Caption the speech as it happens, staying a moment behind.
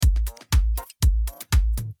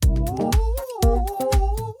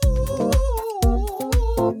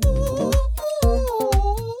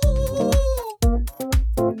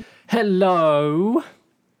Hello.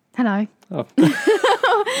 Hello. Oh.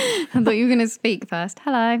 I thought you were going to speak first.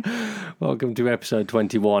 Hello. Welcome to episode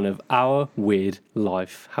 21 of Our Weird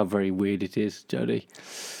Life. How very weird it is, Jodie.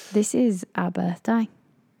 This is our birthday.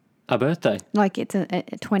 Our birthday. Like it's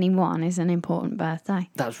 21 is an important birthday.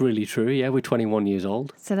 That's really true. Yeah, we're 21 years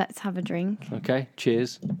old. So let's have a drink. Okay,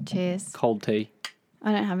 cheers. Cheers. Cold tea.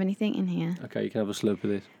 I don't have anything in here. Okay, you can have a slurp of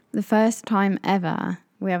this. The first time ever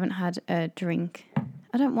we haven't had a drink.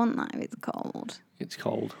 I don't want that if it's cold. It's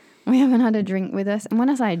cold. We haven't had a drink with us. And when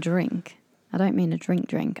I say a drink, I don't mean a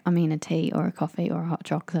drink. I mean a tea or a coffee or a hot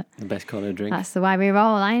chocolate. The best kind of drink. That's the way we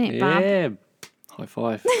roll, ain't it, Bob? Yeah. High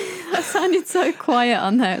five. That sounded so quiet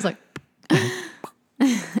on there. It was like...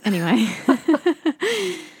 Anyway.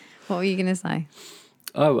 What were you going to say?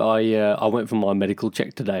 Oh, I went for my medical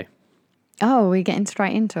check today. Oh, we're getting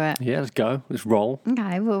straight into it. Yeah, let's go. Let's roll.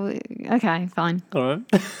 Okay, well, okay, fine. All right.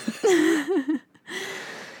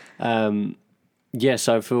 Yeah,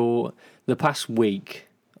 so for the past week,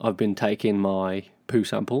 I've been taking my poo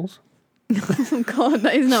samples. Oh, God,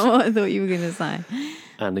 that is not what I thought you were going to say.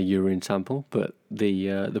 And a urine sample, but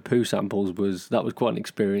the poo samples was quite an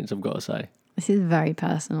experience, I've got to say. This is very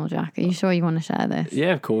personal, Jack. Are you sure you want to share this?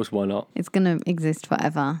 Yeah, of course, why not? It's going to exist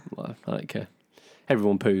forever. Well, I don't care.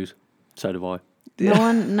 Everyone poos, so do I.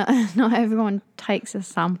 Not everyone takes a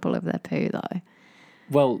sample of their poo, though.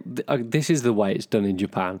 Well, this is the way it's done in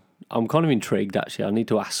Japan. I'm kind of intrigued, actually. I need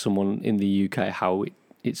to ask someone in the UK how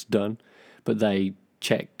it's done, but they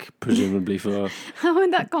check, presumably, for... How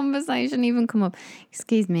would that conversation even come up?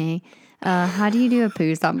 Excuse me, how do you do a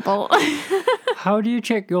poo sample? How do you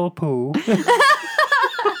check your poo?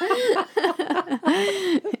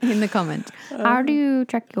 In the comments. How do you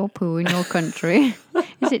check your poo in your country?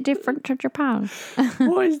 Is it different to Japan?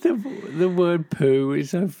 What is the word poo?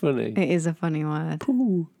 It's so funny. It is a funny word.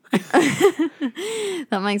 Poo.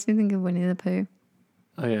 That makes me think of Winnie the Pooh.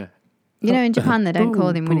 Oh, yeah. You know, in Japan, they don't Poo, call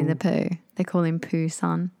him Winnie poo. the Pooh. They call him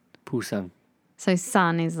Pooh-san. Poo-san. So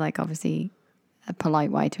san is like obviously a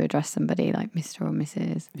polite way to address somebody, like Mr. or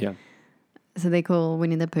Mrs. Yeah. So they call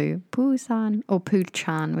Winnie the Pooh Pooh-san or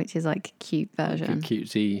Pooh-chan, which is like a cute version.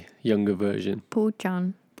 Cutesy, younger version.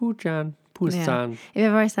 Pooh-chan. Poo-chan. Poo-san. Yeah. If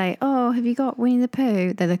ever I say, oh, have you got Winnie the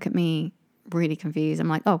Pooh? They look at me really confused. I'm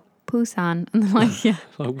like, oh, Pooh-san. And they're like, yeah.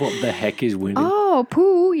 Like, what the heck is Winnie? Oh,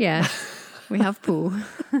 Pooh, yes. We have Pooh.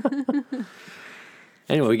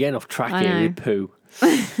 Anyway, we're getting off track I here know. with poo.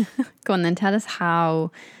 Go on then, tell us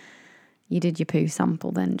how you did your poo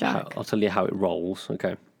sample then, Jack. I'll tell you how it rolls.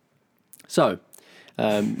 Okay. So,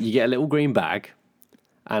 you get a little green bag,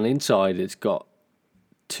 and inside it's got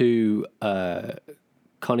two kind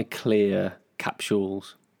of clear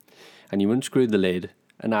capsules, and you unscrew the lid,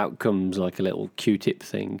 and out comes like a little Q-tip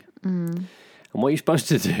thing. And what you're supposed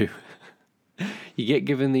to do, you get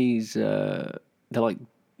given these, they're like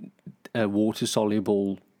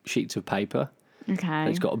water-soluble sheets of paper. Okay. And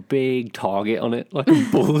it's got a big target on it, like a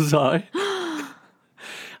bullseye.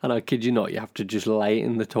 And I kid you not, you have to just lay it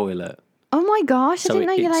in the toilet. Oh my gosh, So I didn't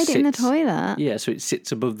know you laid it in the sits- toilet. Yeah, so it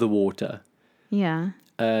sits above the water. Yeah.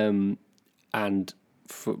 And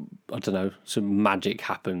for, I don't know, some magic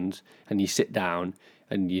happens, and you sit down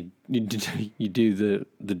and you do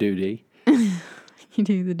the doody, You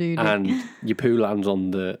do the doodle. and your poo lands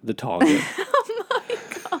on the target. Oh my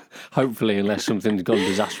God. Hopefully, unless something's gone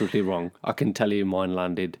disastrously wrong. I can tell you mine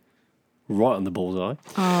landed right on the bullseye.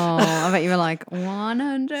 Oh, I bet you were like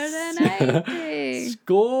 180.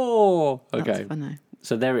 Score! Okay. That's funny.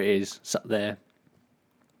 So there it is, sat there,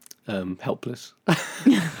 helpless.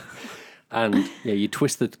 And yeah, you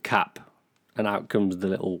twist the cap, and out comes the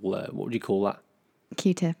little, what would you call that?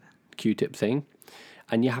 Q-tip. Q-tip thing.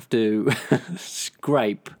 And you have to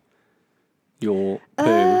scrape your poo,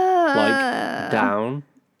 like, down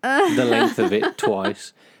the length of it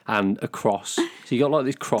twice and across. So you got like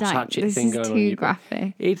this cross Jack, hatchet this thing is going on. too in your poo.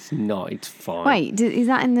 graphic. It's not, it's fine. Wait, is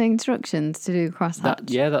that in the instructions to do crosshatch?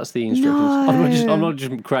 Yeah, that's the instructions. No. I'm not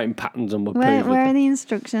just creating patterns on my Where poo. are the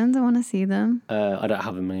instructions? I want to see them. I don't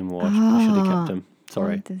have them anymore. I should have kept them. I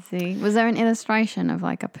Sorry. want to see. Was there an illustration of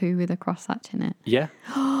like a poo with a crosshatch in it? Yeah.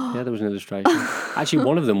 Yeah, there was an illustration. Actually,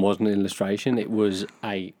 one of them wasn't an illustration. It was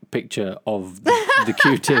a picture of the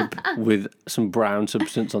Q-tip with some brown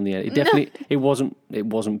substance on the end. It definitely it wasn't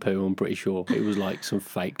poo, I'm pretty sure. It was like some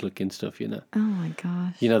fake looking stuff, you know. Oh my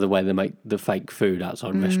gosh. You know the way they make the fake food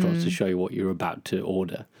outside restaurants to show you what you're about to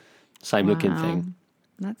order. Same looking Wow. thing.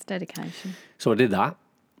 That's dedication. So I did that.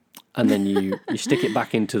 And then you stick it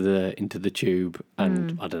back into the tube,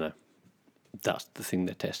 and I don't know. That's the thing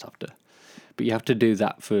they test after. But you have to do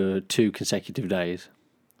that for 2 consecutive days.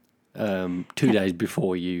 2 days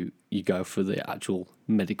before you go for the actual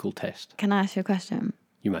medical test. Can I ask you a question?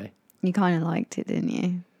 You may. You kind of liked it, didn't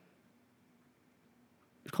you?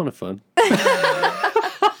 It's kind of fun.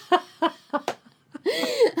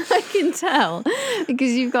 I can tell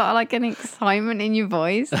because you've got like an excitement in your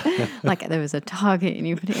voice. Like there was a target and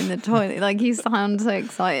you put it in the toilet. Like you sound so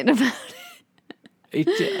excited about it.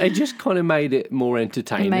 It just kind of made it more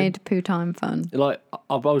entertaining. It made poo time fun. Like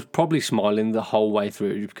I was probably smiling the whole way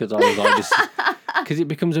through because I was like, because it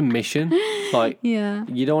becomes a mission. Like Yeah.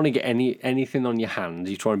 you don't want to get anything on your hands.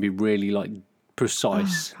 You try and be really like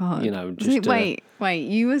precise. Oh, God. You know, just Wait.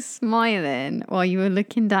 You were smiling while you were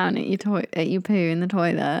looking down at your poo in the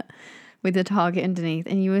toilet with the target underneath,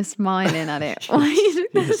 and you were smiling at it while you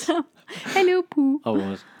took this up. Hello, poo. I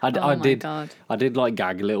was. Oh I my did. God. I did like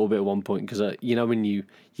gag a little bit at one point because you know when you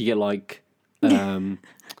get like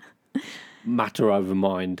matter over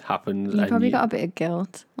mind happens. You and probably got a bit of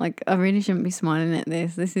guilt. Like, I really shouldn't be smiling at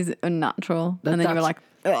this. This is unnatural. And then you were like,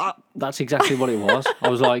 ugh. That's exactly what it was. I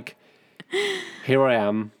was like, here I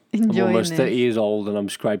am. Enjoying I'm almost this. 30 years old and I'm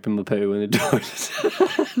scraping my poo in the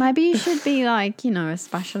toilet. Maybe you should be like, a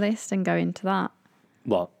specialist and go into that.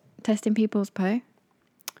 What? Testing people's poo.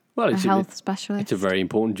 Well, A health specialist. it's a very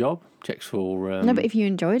important job. Checks for... No, but if you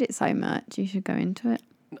enjoyed it so much, you should go into it.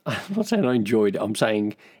 I'm not saying I enjoyed it. I'm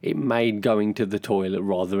saying it made going to the toilet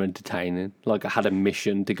rather entertaining. Like I had a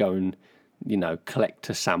mission to go and, collect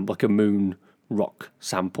a sample, like a moon rock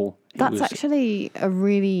sample. That's actually a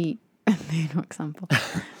really moon rock sample.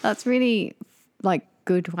 That's really like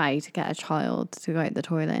good way to get a child to go to the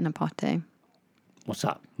toilet in a potty. What's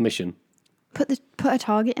that? Mission? Put a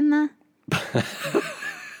target in there.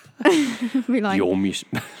 Be like, Your mission.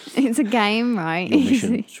 it's a game, right? Your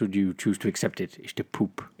mission, should you choose to accept it, is to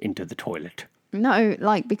poop into the toilet. No,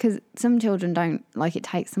 like because some children don't like it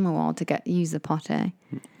takes them a while to use the potty.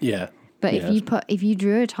 Yeah. But if you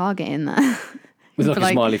drew a target in there with like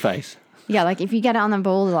a smiley face. Yeah, like if you get it on the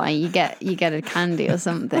bullseye, you get a candy or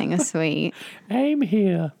something, a sweet. Aim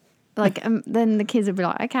here. Like then the kids would be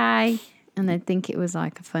like, okay, and they'd think it was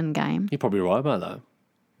like a fun game. You're probably right about that.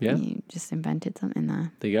 Yeah. You just invented something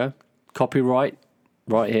there. There you go. Copyright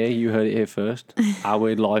right here. You heard it here first. Our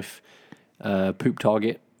Weird Life poop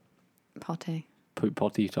target. Potty. Poop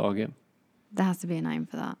potty target. There has to be a name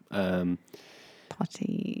for that.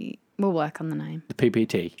 Potty. We'll work on the name. The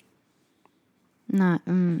PPT. No,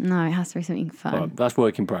 it has to be something fun. Right, that's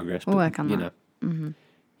work in progress. We'll work on that.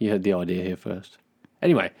 You heard the idea here first.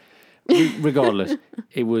 Anyway, regardless,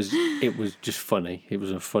 it was just funny. It was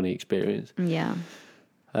a funny experience. Yeah.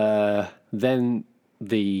 Then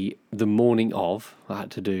the morning of, I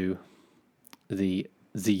had to do the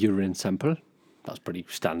urine sample. That's pretty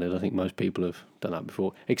standard. I think most people have done that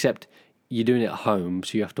before. Except you're doing it at home,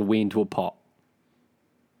 so you have to wee into a pot.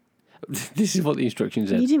 This is what the instructions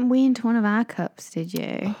said. You didn't wee into one of our cups, did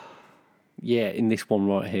you? Yeah, in this one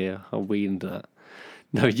right here, I'll wee into that.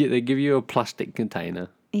 No, they give you a plastic container.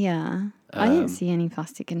 Yeah. I didn't see any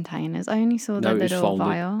plastic containers. I only saw the little folded.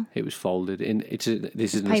 vial. It was folded. This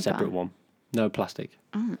isn't paper. a separate one. No plastic.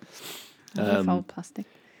 Fold plastic.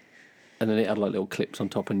 And then it had like little clips on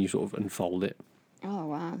top and you sort of unfold it. Oh,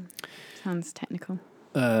 wow. Sounds technical.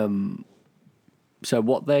 So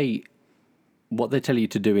what they tell you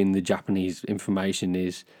to do in the Japanese information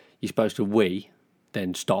is you're supposed to wee,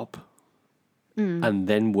 then stop, and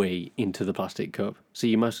then wee into the plastic cup. So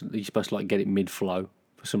you're supposed to like get it mid-flow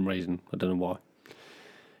for some reason. I don't know why.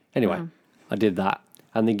 Anyway, I did that,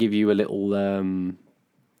 and they give you a little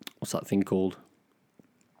what's that thing called?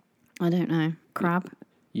 I don't know. Crab?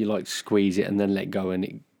 You like squeeze it and then let go, and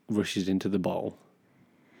it rushes into the bowl.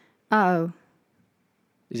 Oh.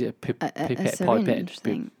 Is it a pipette? syringe Pipette?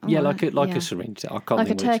 thing? Yeah, Oh, like yeah. a syringe. I can't Like a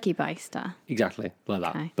think which. turkey baster. Exactly, like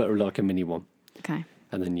that, Okay. but like a mini one. Okay.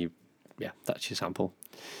 And then that's your sample.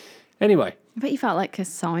 Anyway, But you felt like a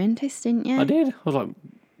scientist, didn't you? I did. I was like,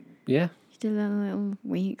 yeah, You did a little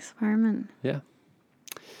wee experiment. yeah.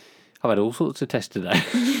 I've had all sorts of tests today.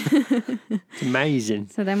 It's amazing.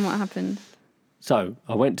 So then what happened? So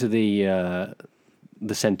I went to the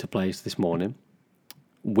centre place this morning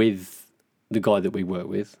with the guy that we work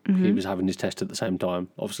with. He was having his test at the same time.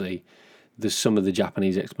 Obviously, there's some of the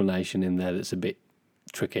Japanese explanation in there that's a bit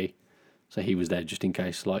tricky. So he was there just in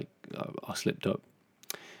case, like, I slipped up.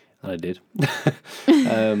 And I did.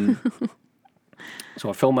 So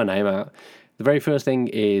I filled my name out. The very first thing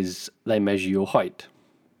is they measure your height.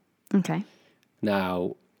 Okay.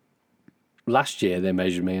 Now, last year they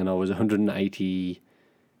measured me and I was 180,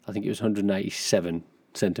 I think it was 187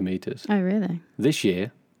 centimetres. Oh, really? This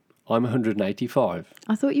year, I'm 185.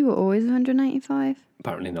 I thought you were always 185.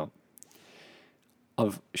 Apparently not.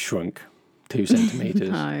 I've shrunk 2 centimetres.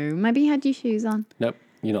 No, maybe you had your shoes on. Nope,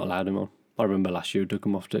 you're not allowed them on. I remember last year I took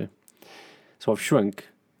them off too. So I've shrunk.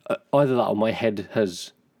 Either that or my head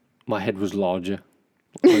was larger.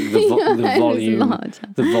 Like the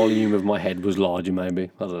volume of my head was larger,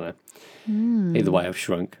 maybe. I don't know. Either way, I've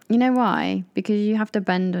shrunk. You know why? Because you have to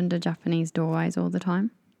bend under Japanese doorways all the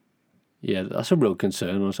time. Yeah, that's a real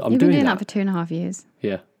concern. I'm You've been doing that for 2.5 years.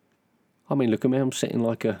 Yeah. I mean, look at me. I'm sitting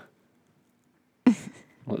like I've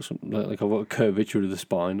got a curvature of the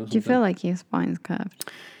spine or something. Do you feel like your spine's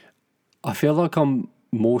curved? I feel like I'm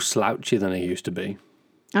more slouchy than I used to be.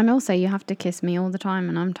 And also, you have to kiss me all the time,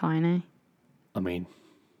 and I'm tiny. I mean,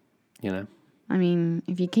 you know. I mean,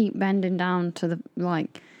 if you keep bending down to the,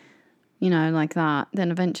 like, you know, like that, then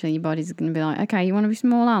eventually your body's going to be like, okay, you want to be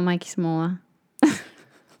smaller? I'll make you smaller.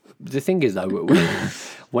 The thing is, though,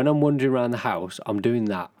 when I'm wandering around the house, I'm doing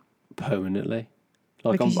that permanently.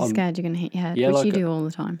 Like Because you're scared you're going to hit your head, Yeah, which like you do all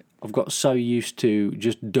the time. I've got so used to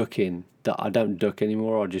just ducking that I don't duck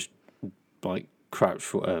anymore. I just, like, crouch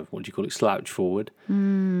for what do you call it? Slouch forward.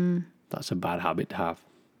 That's a bad habit to have.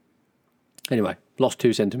 Anyway, lost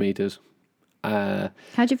 2 centimetres. How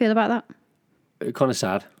do you feel about that? Kind of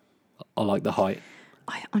sad. I like the height.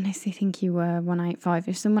 I honestly think you were 185.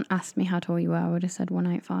 If someone asked me how tall you were, I would have said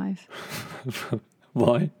 185.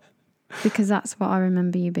 Why? Because that's what I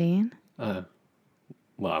remember you being. Well,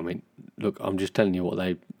 I mean, look, I'm just telling you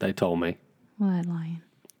what they told me. Well, they're lying.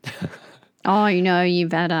 Oh, you know, you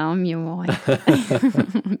better. I'm your wife.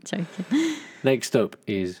 I'm joking. Next up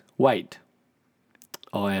is weight.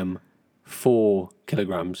 I am 4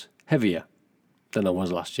 kilograms heavier than I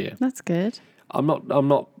was last year. That's good. I'm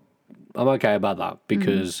okay about that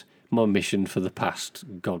because my mission for the past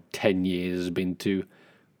 10 years has been to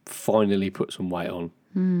finally put some weight on.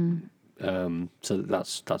 So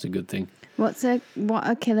that's a good thing. What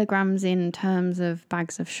are kilograms in terms of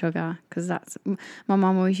bags of sugar? Because that's my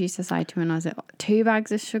mum always used to say to me when I was like, 2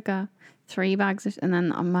 bags of sugar, 3 bags of, and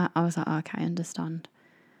then I was like, oh, okay, I understand.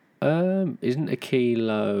 Isn't a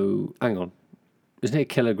kilo? Hang on, isn't it a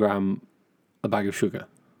kilogram a bag of sugar?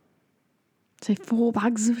 So 4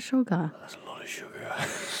 bags of sugar. That's a lot of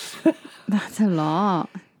sugar. That's a lot.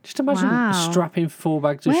 Just imagine strapping 4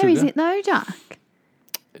 bags of sugar. Where is it though, Jack?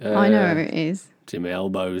 I know where it is. It's in my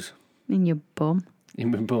elbows. In your bum.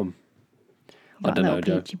 In my bum. Like I don't know,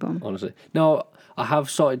 Joe. bum. Honestly, no. I have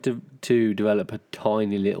started to develop a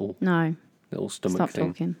tiny little stomach Stop thing.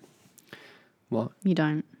 talking. What? You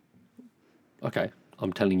don't. Okay,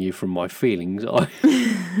 I'm telling you from my feelings. I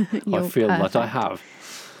feel that I have.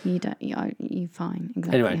 You don't. You fine.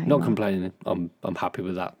 Exactly. Anyway, not complaining. I'm happy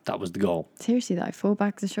with that. That was the goal. Seriously though, 4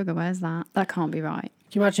 bags of sugar. Where's that? That can't be right.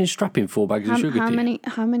 Can you imagine strapping 4 bags of sugar to you?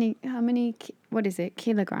 How many? What is it?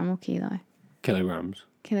 Kilogram or kilo? Kilograms.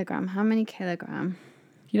 Kilogram. How many kilogram?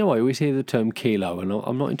 You know, I always hear the term kilo, and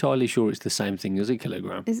I'm not entirely sure it's the same thing as a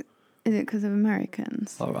kilogram. Is it because of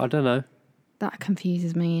Americans? I don't know. That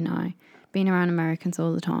confuses me. You know, being around Americans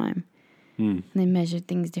all the time, and they measure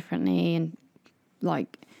things differently, and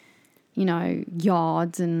like, you know,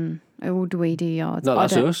 yards and. Or do we do yards? No,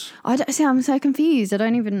 that's us. I don't see. I'm so confused. I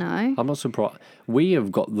don't even know. I'm not surprised. We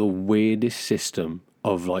have got the weirdest system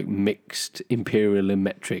of like mixed imperial and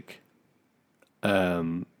metric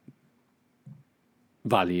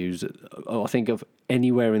values. I think of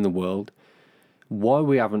anywhere in the world. Why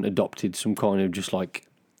we haven't adopted some kind of just like,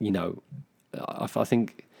 you know, I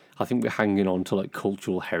think we're hanging on to like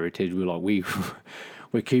cultural heritage.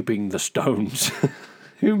 We're keeping the stones.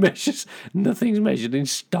 Who measures? Nothing's measured in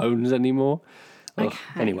stones anymore. Okay.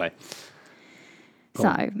 Anyway.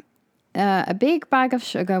 So, a big bag of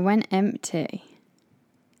sugar when empty.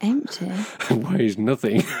 Empty? Weighs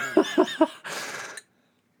nothing.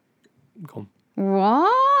 Go on.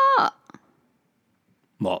 What?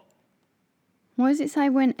 What? What does it say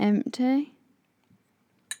when empty?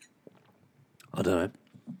 I don't know.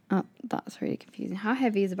 Oh, that's really confusing. How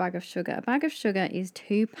heavy is a bag of sugar? A bag of sugar is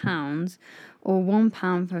 2 pounds or 1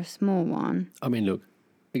 pound for a small one. I mean, look,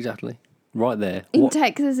 exactly. Right there. In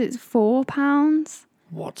Texas, it's 4 pounds.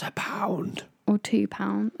 What's a pound? Or 2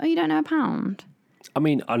 pounds. Oh, you don't know a pound? I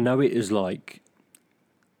mean, I know it is like,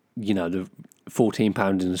 you know, the 14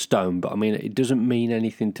 pounds in a stone, but I mean, it doesn't mean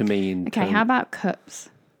anything to me. Okay, how about cups?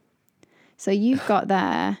 So you've got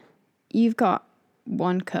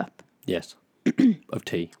 1 cup. Yes, of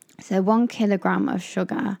tea. So 1 kilogram of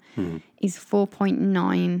sugar is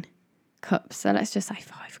 4.9 cups. So let's just say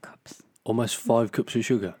 5 cups. Almost 5 cups of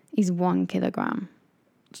sugar. Is 1 kilogram.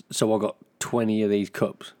 So I got 20 of these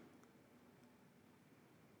cups.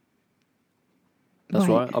 That's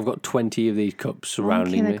right. I've got 20 of these cups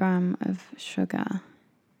surrounding 1 kilogram of sugar.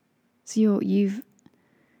 So you've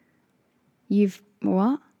You've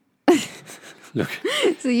what? Look,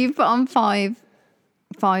 So you've put on 5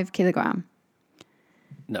 kilogram.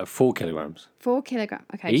 no, 4 kilograms. 4 kilogram.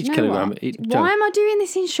 Okay. Each do you know kilogram- what? Why am I doing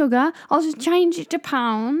this in sugar? I'll just change it to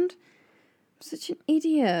pound. I'm such an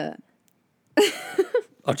idiot.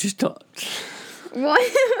 I just don't, Why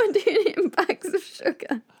am I doing it in bags of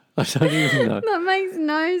sugar? I don't even know. That makes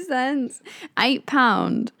no sense. £8.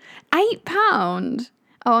 £8?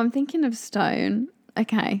 Oh, I'm thinking of stone.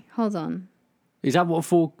 Okay, hold on. Is that what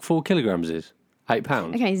 4 kilograms is?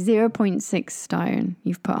 £8. Okay, 0.6 stone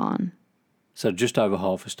you've put on. So just over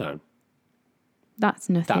half a stone. That's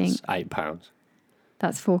nothing. That's £8.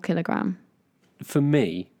 That's 4 kilogram. For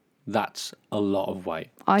me, that's a lot of weight.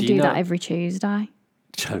 I do you know, that every Tuesday.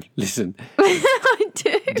 Listen, I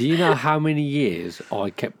do. do you know how many years I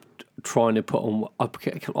kept trying to put on? I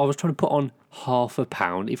was trying to put on half a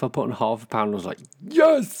pound. If I put on half a pound, I was like,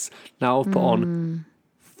 yes. Now I've put on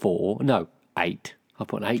 8. I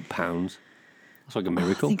put on £8. That's like a I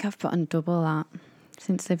miracle. think I've put on double that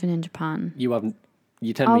since living in Japan. You haven't.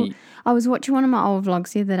 You tell me. I was watching one of my old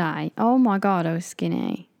vlogs the other day. Oh my God, I was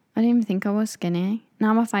skinny. I didn't even think I was skinny.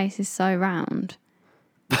 Now my face is so round.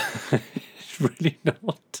 It's really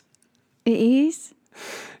not. It is.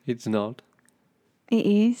 It's not. It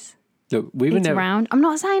is. Look, we were It's never. round. I'm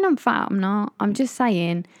not saying I'm fat. I'm not. I'm just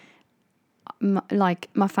saying, like,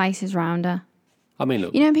 my face is rounder. I mean,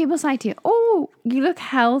 look. You know, when people say to you, "Oh, you look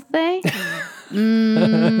healthy."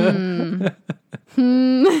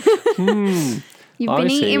 You've I been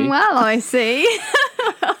see. eating well, I see.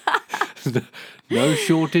 No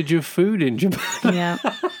shortage of food in Japan. Yeah.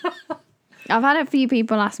 I've had a few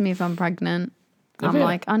people ask me if I'm pregnant. I'm you?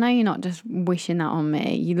 like, I know you're not just wishing that on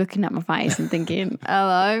me. You're looking at my face and thinking,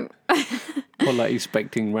 hello. Or like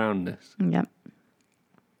expecting roundness. Yep.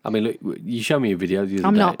 I mean, look, you showed me a video the other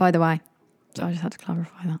I'm day. not, by the way. So I just had to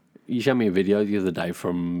clarify that. You showed me a video the other day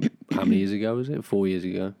from how many years ago was it? 4 years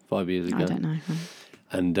ago? 5 years ago? I don't know.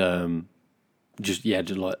 And just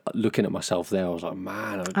like looking at myself there, I was like,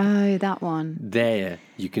 man, Oh, that one. there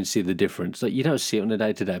you can see the difference. Like you don't see it on a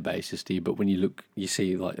day-to-day basis, do you? But when you look, you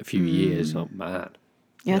see like a few years. Oh man,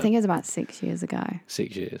 Yeah, I think it was about 6 years ago.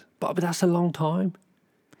 6 years. But that's a long time.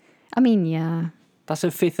 I mean, yeah. That's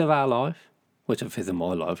a fifth of our life. Well, it's a fifth of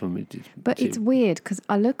my life. I mean, But it's weird because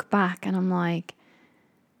I look back and I'm like,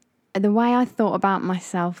 the way I thought about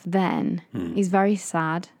myself then is very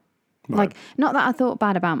sad. Right. Like, not that I thought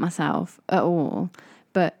bad about myself at all,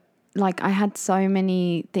 but like I had so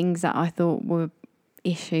many things that I thought were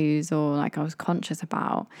issues or like I was conscious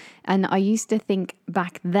about. And I used to think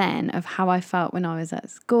back then of how I felt when I was at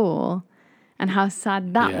school and how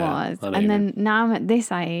sad that Yeah, was. I know And you then now I'm at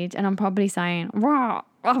this age and I'm probably saying, wow,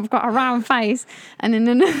 I've got a round face. And in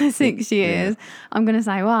another 6 years, I'm going to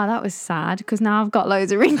say, wow, that was sad because now I've got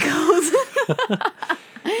loads of wrinkles.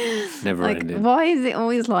 never Like, ending. why is it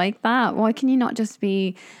always like that? Why can you not just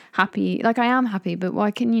be happy? Like, I am happy, but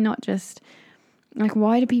why can you not just, like,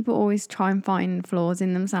 why do people always try and find flaws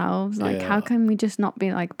in themselves? Like, how Yeah. can we just not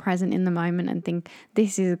be, like, present in the moment and think,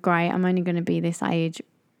 this is great, I'm only going to be this age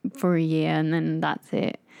for a year and then that's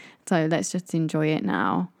it. So let's just enjoy it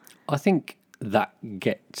now. I think that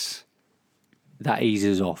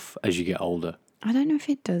eases off as you get older. I don't know if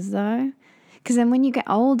it does, though. Because then when you get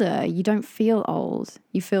older, you don't feel old.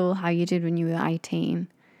 You feel how you did when you were 18.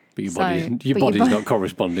 But your So- body's but your body's bo- not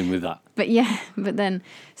corresponding with that. But yeah, but then,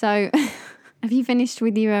 so have you finished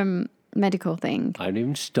with your medical thing? I haven't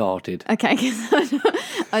even started. Okay, because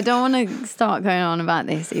I don't want to start going on about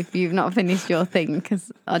this if you've not finished your thing,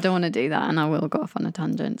 because I don't want to do that and I will go off on a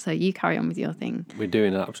tangent. So you carry on with your thing. We're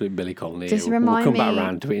doing an absolute Billy Connolly. Just We'll remind come back me-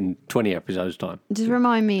 around to it in 20 episodes' time. Just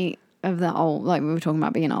remind me of the old, like we were talking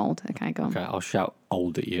about being old. Okay, go on. Okay, I'll shout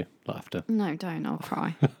old at you after. No, don't. I'll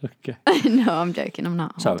cry. Okay. No, I'm joking. I'm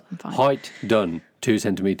not old. So, I'm fine. height done 2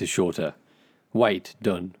 centimetres shorter. Weight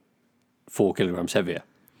done 4 kilograms heavier.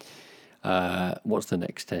 What's the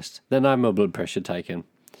next test? Then I have my blood pressure taken.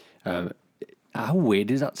 How weird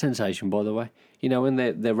is that sensation, by the way? You know, when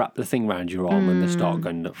they wrap the thing around your arm and they start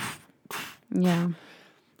going, Yeah.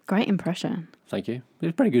 Great impression. thank you. It was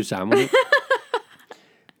a pretty good sound, wasn't it?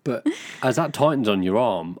 But as that tightens on your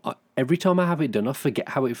arm, every time I have it done, I forget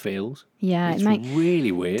how it feels. Yeah, It's it makes.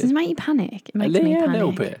 really weird. Does it make you panic? It makes me Yeah, panic. a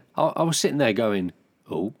little bit. I was sitting there going,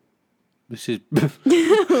 oh, this is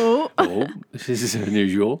oh, this is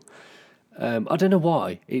unusual. I don't know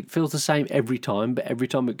why. It feels the same every time, but every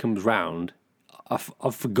time it comes round,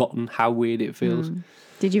 I've forgotten how weird it feels.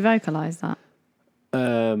 Did you vocalise that?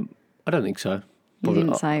 I don't think so. You But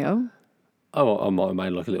didn't say, oh. I might have made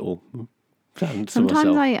like a little sound to myself.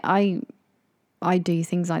 Sometimes I do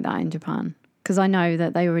things like that in Japan because I know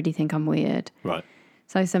that they already think I'm weird. Right.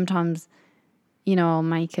 So sometimes, you know, I'll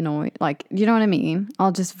make a noise. Like, you know what I mean?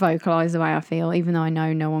 I'll just vocalise the way I feel, even though I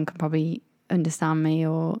know no one can probably understand me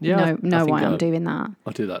or Yeah, know why I'm doing that.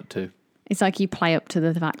 I do that too. It's like you play up to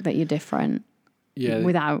the fact that you're different. Yeah.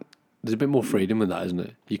 Without. There's a bit more freedom with that, isn't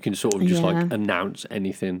it? You can sort of just Yeah. like announce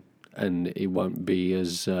anything and it won't be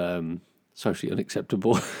as socially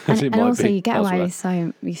unacceptable as it And might also, be you get elsewhere.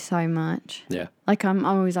 away with so much. Yeah. Like I'm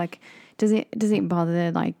always like, does it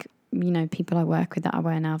bother like, you know, people I work with that I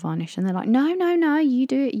wear nail varnish, and they're like, no, you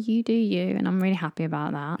do it, you do you, and I'm really happy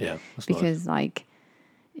about that. Yeah, that's because like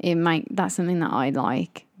that's something that I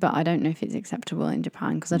like, but I don't know if it's acceptable in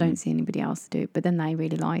Japan because I don't see anybody else do it. But then they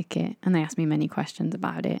really like it, and they ask me many questions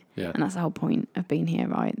about it. Yeah. And that's the whole point of being here,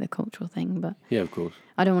 right? The cultural thing. But Yeah, of course.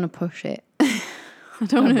 I don't want to push it. I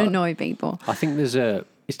don't want to annoy people. I think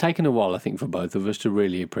it's taken a while, I think, for both of us to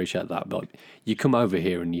really appreciate that. But you come over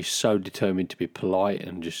here and you're so determined to be polite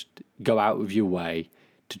and just go out of your way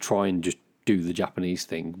to try and just do the Japanese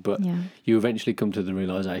thing. But Yeah. you eventually come to the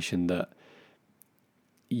realization that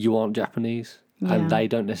you aren't Japanese, Yeah. and they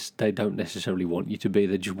don't necessarily want you to be.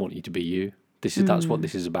 They just want you to be you. That's what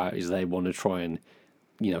this is about. Is they want to try and,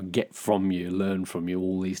 you know, get from you, learn from you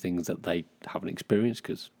all these things that they haven't experienced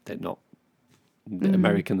because they're not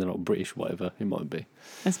American, they're not British, whatever it might be.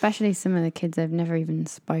 Especially some of the kids have never even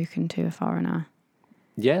spoken to a foreigner.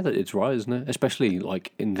 Yeah, it's right, isn't it? Especially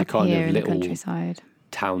like in the Up kind here of in the little countryside.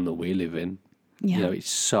 town that we live in. Yeah. You know, it's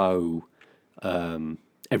so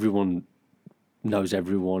everyone knows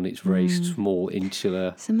everyone. It's very small,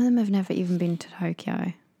 insular. Some of them have never even been to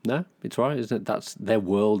Tokyo. No, it's right, isn't it? That's their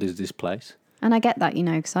world is this place. And I get that, you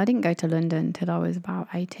know, because I didn't go to London until I was about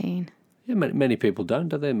 18. Yeah, many people don't,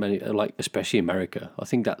 do they? Many, like especially America. I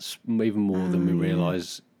think that's even more than we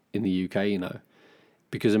realise in the UK. You know,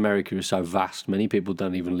 because America is so vast, many people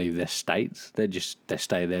don't even leave their states. They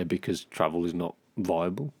stay there because travel is not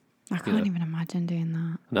viable. I can't even imagine doing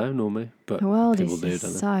that. No, nor me. But The world people is do, just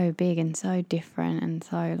don't they? so big and so different, and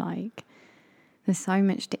so like there's so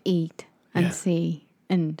much to eat and Yeah. see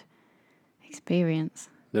and experience.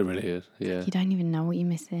 There really is. Yeah. You don't even know what you're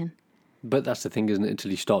missing. But that's the thing, isn't it?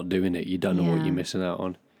 Until you start doing it, you don't know what Yeah. you're missing out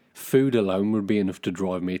on. Food alone would be enough to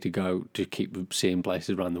drive me to go to keep seeing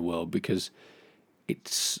places around the world because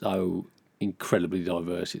it's so incredibly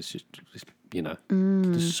diverse. It's just you know,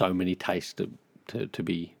 there's so many tastes to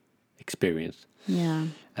be experienced. Yeah.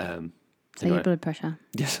 So your Anyway. blood pressure.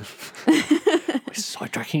 Yes. We're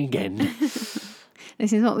sidetracking again.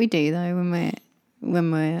 This is what we do though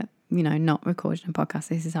when we're you know not recording a podcast.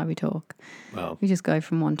 This is how we talk. Well, We just go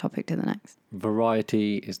from one topic to the next.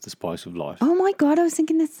 variety is the spice of life. Oh my god, I was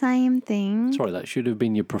thinking the same thing. Sorry, that should have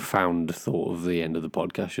been your profound thought of the end of the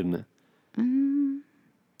podcast, shouldn't it?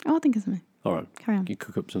 I'll think of something. All right. Carry on. You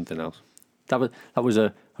cook up something else. That was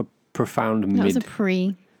a profound That was a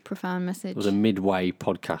profound message. It was a midway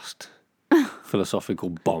podcast philosophical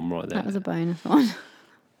bomb right there. That was a bonus one.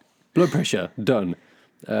 Blood pressure, done.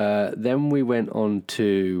 Then we went on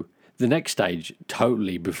to the next stage,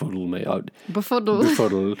 totally befuddled me.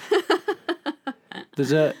 Befuddled.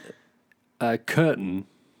 There's a curtain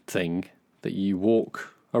thing that you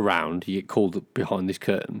walk around, you get called behind this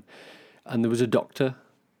curtain, and there was a doctor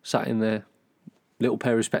sat in there, little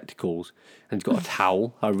pair of spectacles, and he's got a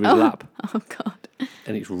towel over his lap. Oh god.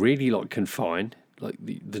 And it's really like confined. Like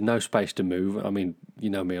there's no space to move. I mean, you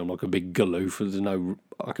know me, I'm like a big galoof.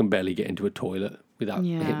 I can barely get into a toilet without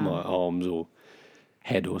hitting my arms or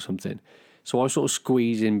head or something. So I sort of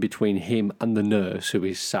squeeze in between him and the nurse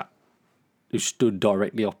who stood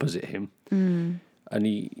directly opposite him. And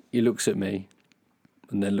he looks at me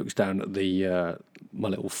and then looks down at the my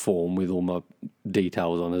little form with all my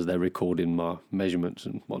details on as they're recording my measurements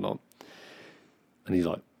and whatnot. And he's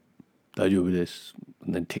like, "Don't do with this,"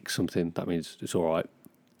 and then ticks something. That means it's all right.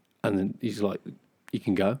 And then he's like, "You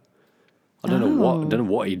can go." I don't know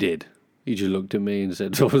what he did. He just looked at me and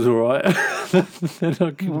said, "It was all right." Then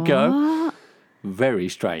I could go. What? Very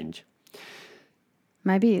strange.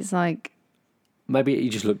 Maybe it's like Maybe he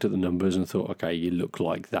just looked at the numbers and thought, "Okay, you look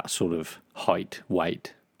like that sort of height,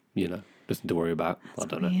 weight. You know, nothing to worry about." I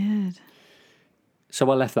don't know. weird. So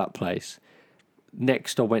I left that place.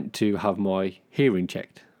 Next, I went to have my hearing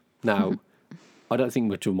checked. Now, I don't think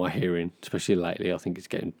much of my hearing, especially lately. I think it's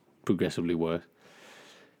getting progressively worse.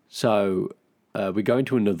 So we go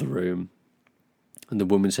into another room, and the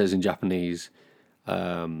woman says in Japanese,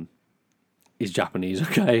 "Is Japanese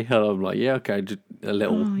okay?" And I'm like, "Yeah, okay, just a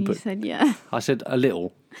little." Oh, you But said yeah. I said a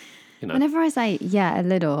little, you know, Whenever I say yeah, a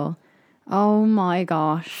little, oh my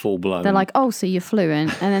gosh. full blown. They're like, oh, so you're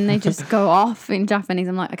fluent. And then they just go off in Japanese.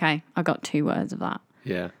 I'm like, okay, I got 2 words of that.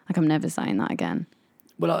 Yeah. Like, I'm never saying that again.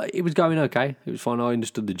 Well, it was going okay. It was fine. I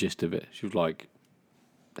understood the gist of it. She was like,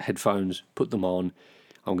 headphones, put them on.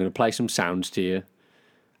 I'm going to play some sounds to you.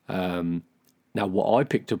 Now, what I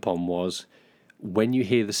picked up on was when you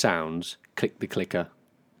hear the sounds, click the clicker.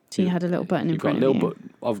 So you had a little button in You've got front a of little you.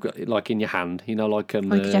 button. I've got it like in your hand, you know, like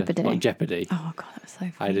Jeopardy. Like Jeopardy. Oh, God, that was so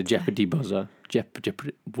funny. I had a Jeopardy buzzer. Jeopardy.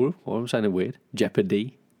 What am I saying? It weird.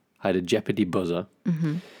 Jeopardy. I had a Jeopardy buzzer,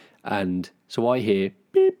 and so I hear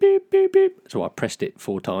beep beep beep beep. So I pressed it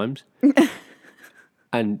 4 times,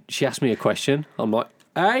 and she asked me a question. I'm like,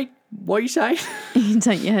 "Hey, what are you saying?" You can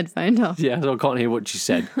take your headphones off. Yeah, so I can't hear what she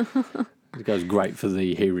said. It goes great for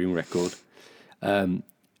the hearing record. And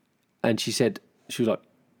she was like,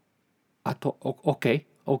 I thought, okay.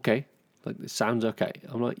 Like, this sounds okay.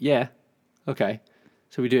 I'm like, yeah, okay.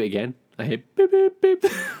 So we do it again. I hear beep, beep, beep.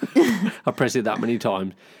 I press it that many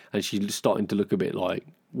times, and she's starting to look a bit like,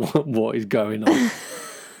 what is going on?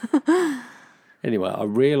 Anyway, I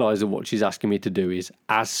realise that what she's asking me to do is,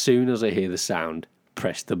 as soon as I hear the sound,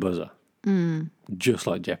 press the buzzer. Just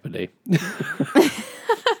like Jeopardy.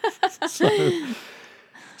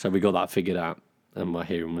 So we got that figured out, and my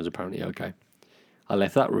hearing was apparently okay. I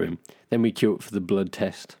left that room. Then we queued up for the blood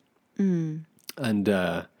test. And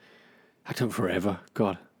that took forever.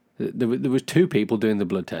 God. There was 2 people doing the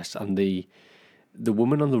blood test, and the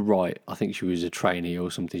woman on the right, I think she was a trainee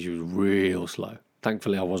or something, she was real slow.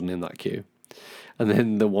 Thankfully, I wasn't in that queue. And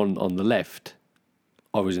then the one on the left,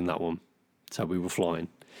 I was in that one. So we were flying.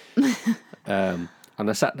 And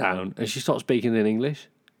I sat down, and she started speaking in English.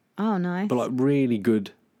 Oh, nice. But like really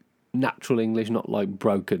good natural English, not like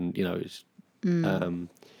broken, you know. It's,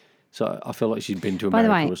 so I feel like she'd been to By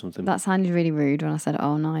America the way, or something. that sounded really rude when I said,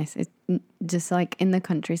 oh, nice. It's just like in the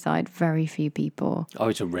countryside, very few people Oh,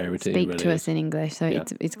 it's a rarity. speak it really to is. us in English. So Yeah.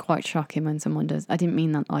 it's quite shocking when someone does. I didn't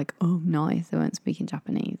mean that like, oh, nice. They weren't speaking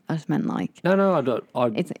Japanese. I just meant like, No, I don't.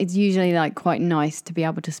 it's usually like quite nice to be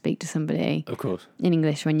able to speak to somebody Of course. in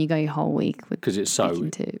English when you go your whole week with 'Cause it's so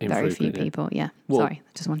speaking to very few infrequent, yeah. people. Yeah. Well, Sorry.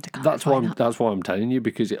 I just wanted to clarify That's why I'm telling you,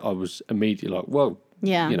 because I was immediately like, whoa.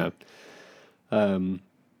 Yeah. You know.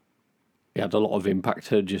 It had a lot of impact.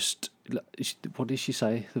 Her just, what did she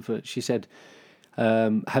say? She said,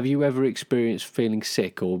 have you ever experienced feeling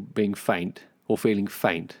sick or being faint or feeling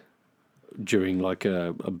faint during like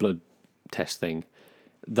a blood test thing?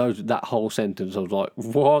 That whole sentence, I was like,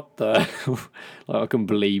 what the? Like, I couldn't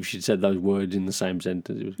believe she'd said those words in the same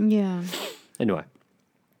sentence. It was, Yeah. anyway,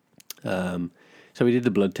 so we did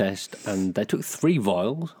the blood test, and they took 3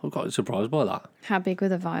 vials. I was quite surprised by that. How big were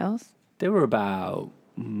the vials? They were about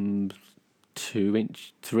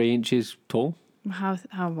 3 inches tall. How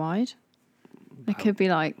wide? It could be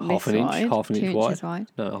like Half this an inch, wide, half an 2 inch inches wide. wide.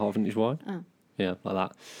 No, half an inch wide. Oh. Yeah,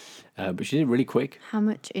 like that. But she did it really quick. How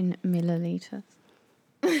much in milliliters?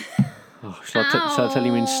 Oh, shall I tell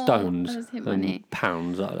you in stones I just hit my knee. and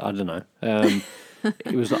pounds? I don't know.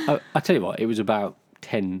 It was. I tell you what, it was about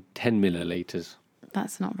 10 milliliters,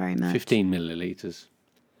 That's not very much. 15 milliliters,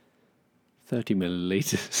 30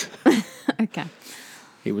 milliliters. Okay.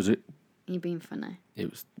 It was. You're being funny. It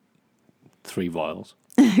was 3 vials.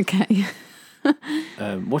 Okay.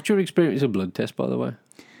 What's your experience of blood test, by the way?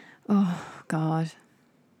 Oh, God.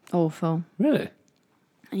 Awful. Really?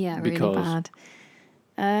 Yeah, really Because?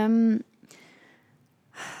 bad.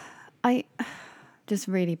 I just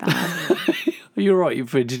really bad. You're right. You're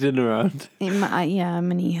fidgeting around. Yeah,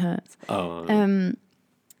 my knee hurts. Oh.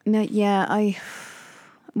 No, yeah,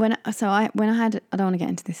 when I had, I don't want to get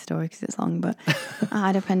into this story because it's long, but I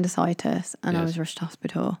had appendicitis and I Yes. was rushed to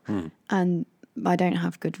hospital, and I don't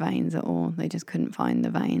have good veins at all. They just couldn't find the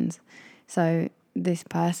veins. So this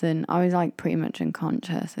person, I was like pretty much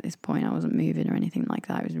unconscious at this point. I wasn't moving or anything like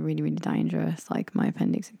that. It was really, really dangerous. Like my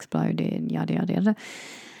appendix exploded, yada, yada, yada.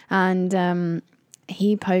 And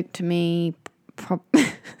he poked me,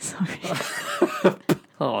 sorry.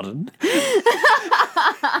 Pardon?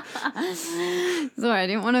 Sorry, I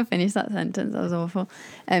didn't want to finish that sentence. That was awful.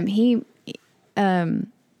 He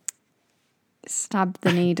stabbed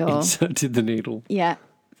the needle. Inserted the needle. Yeah.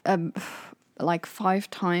 Like 5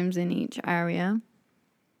 times in each area.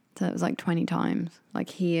 So it was like 20 times. Like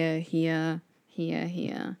here, here, here,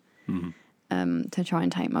 here. To try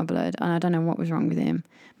and take my blood. And I don't know what was wrong with him.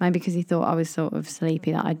 Maybe because he thought I was sort of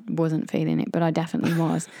sleepy, that I wasn't feeling it, but I definitely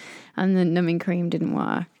was. And the numbing cream didn't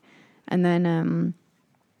work. And then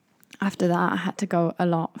after that, I had to go a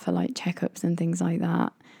lot for like checkups and things like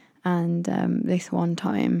that. And this one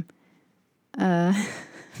time, my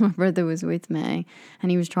brother was with me and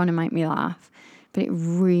he was trying to make me laugh, but it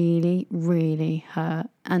really, really hurt.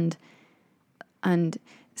 And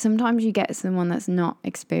sometimes you get someone that's not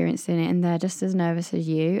experienced in it and they're just as nervous as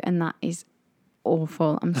you, and that is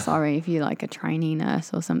awful. I'm sorry if you're like a trainee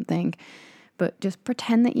nurse or something, but just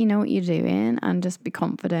pretend that you know what you're doing and just be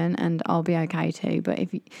confident, and I'll be okay too. But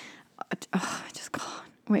if you, I just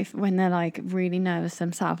can't. When they're like really nervous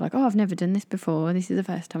themselves, like, oh, I've never done this before, this is the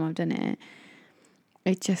first time I've done it,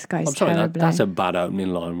 it just goes I'm sorry, terribly. that's a bad opening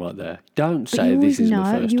line right there. Don't But say you this always is know,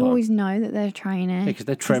 the first you time. always know that they're training. Because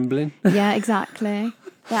they're trembling. Yeah, exactly.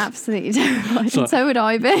 They're absolutely terrified. So- So would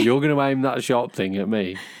I be. You're going to aim that sharp thing at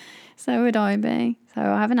me. So would I be. So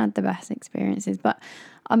I haven't had the best experiences, but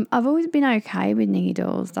I've always been okay with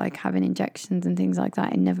needles, like having injections and things like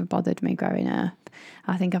that. It never bothered me growing up.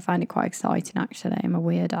 I think I find it quite exciting, actually. I'm a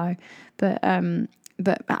weirdo. But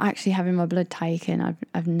actually having my blood taken,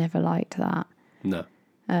 I've never liked that. No.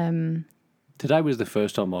 Today was the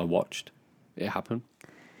first time I watched it happen.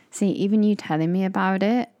 See, even you telling me about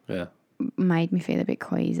it Yeah. made me feel a bit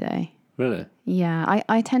queasy. Really? Yeah,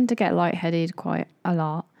 I tend to get lightheaded quite a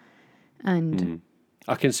lot. And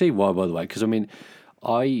I can see why, by the way, because I mean,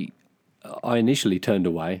 I initially turned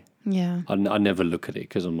away. yeah. I never look at it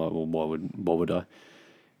because I'm like, well, why would I?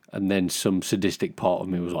 And then some sadistic part of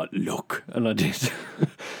me was like, look, and I did.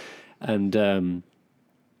 And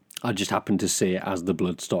I just happened to see it as the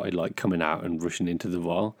blood started like coming out and rushing into the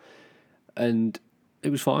vial, and it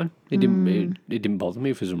was fine. It didn't bother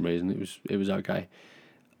me for some reason. It was okay.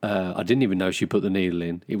 I didn't even know she put the needle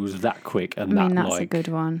in. It was that quick and I mean, that that's like. a good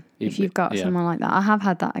one. If it- you've got yeah. someone like that. I have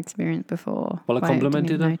had that experience before. Well, I where didn't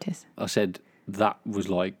complimented even her. notice. I said that was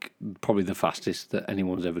like probably the fastest that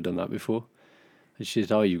anyone's ever done that before. And she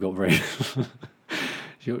said, "Oh, you've got very,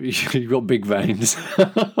 you've got big veins."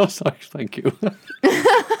 I was like, "Thank you."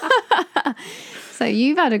 So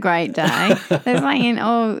you've had a great day. They're saying,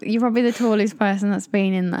 oh, you're probably the tallest person that's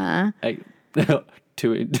been in there. Hey,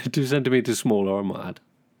 2 centimeters smaller, I might add.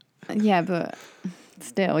 Yeah, but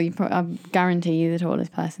still, I guarantee you're the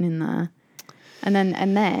tallest person in there. And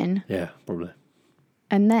then Yeah, probably.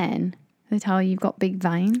 they tell you you've got big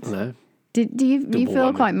veins. No. Do you Double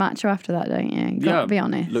feel whammy. quite macho after that, don't you? You've got to be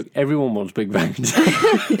honest. Look, everyone wants big veins.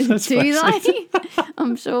 Let's Do face it. they?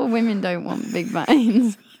 I'm sure women don't want big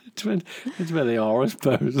veins. It's where they are, I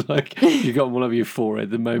suppose. Like, you got one over your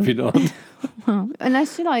forehead, then maybe not. Well,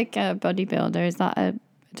 unless you're like a bodybuilder, is that a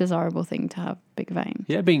desirable thing to have big veins?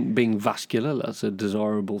 Yeah, being vascular, that's a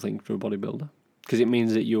desirable thing for a bodybuilder. Because it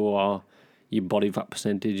means that your body fat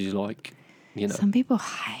percentage is like, you know. Some people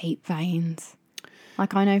hate veins.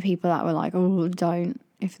 Like, I know people that were like, oh, don't.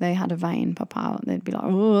 If they had a vein pop out, they'd be like,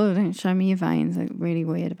 oh, don't show me your veins. They're really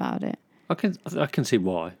weird about it. I can see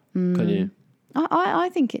why. Can you? I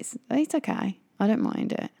think it's okay. I don't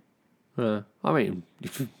mind it. I mean,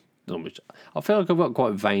 I feel like I've got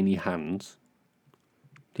quite veiny hands.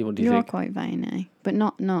 What do you You are think? quite veiny, but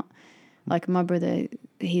not like my brother.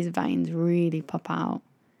 His veins really pop out.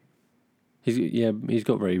 He's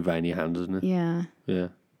got very veiny hands, doesn't he? Yeah, Yeah.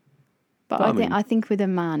 but But I I think with a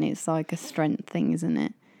man, it's like a strength thing, isn't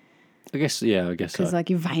it? I guess so. Because like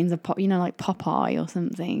your veins are pop, like Popeye or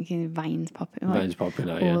something. Your veins popping. Like, Veins popping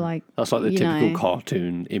out, or yeah. like, That's like the you typical know,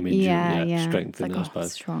 cartoon image yeah, of yeah. strength, Like, I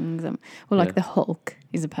suppose. strong. Or like Yeah. the Hulk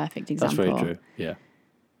is a perfect That's example. very true, yeah.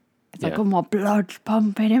 It's like, Yeah. oh, my blood's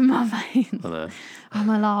pumping in my veins. I know. I'm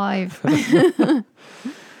alive.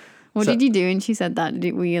 What So- did you do when she said that?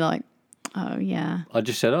 Were you like, oh, yeah. I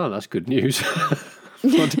just said, oh, that's good news. I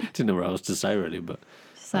didn't know what else to say, really, but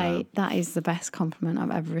Say, that is the best compliment I've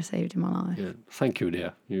ever received in my life. yeah, thank you,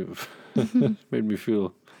 dear. You've made me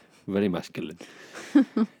feel very masculine.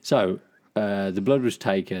 So, the blood was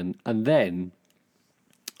taken, and then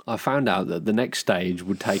I found out that the next stage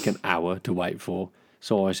would take an hour to wait for.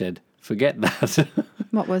 So I said, forget that.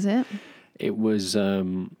 What was it? It was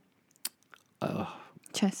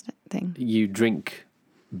Chest thing. you drink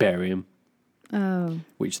barium, Oh,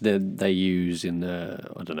 which they use in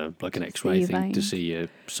I don't know, like an X-ray your thing to veins. see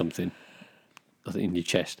something I think in your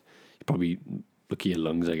chest. You probably look at your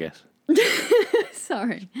lungs, I guess.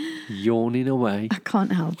 sorry. Yawning away. I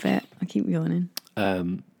can't help it. I keep yawning.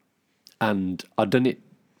 And I'd done it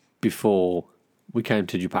before we came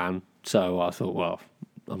to Japan, so I thought, well,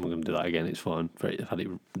 I'm not going to do that again. It's fine. I've had it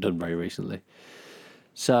done very recently,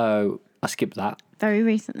 so I skipped that. Very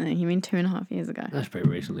recently. You mean 2.5 years ago? That's pretty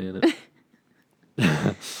recently, isn't it?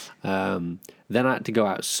 Then I had to go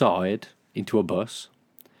outside into a bus,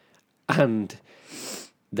 and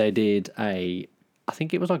they did I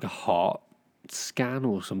think it was like a heart scan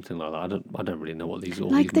or something like that. I don't really know what these all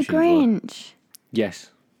Like the these machines were. Grinch.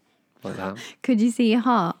 Yes, like that. Could you see your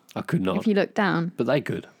heart I could not, if you look down? but they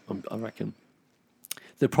could. I reckon.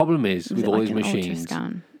 The problem is Was with it all like these an machines.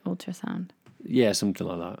 Ultrasound. Yeah, something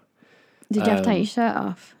like that. Did you have to take your shirt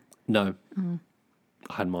off? No.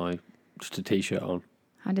 I had just a t-shirt on.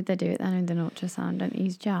 How did they do it then with an ultrasound? Don't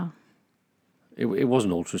use gel? It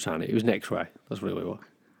wasn't ultrasound. It was an X-ray. That's what it was.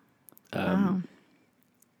 Wow.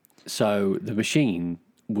 So the machine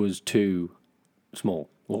was too small,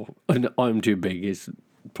 or I'm too big is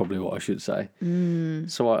probably what I should say.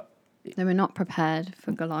 So They were not prepared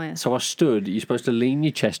for Goliath. I stood. You're supposed to lean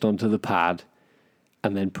your chest onto the pad,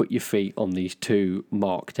 and then put your feet on these two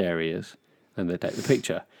marked areas, and they take the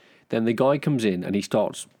picture. Then the guy comes in and he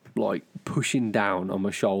starts like pushing down on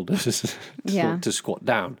my shoulders to squat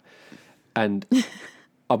down, and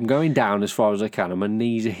I'm going down as far as I can, and my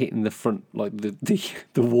knees are hitting the front, like the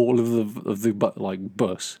wall of the like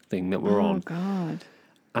bus thing that we're on. Oh God!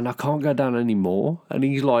 And I can't go down anymore. And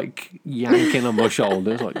he's like yanking on my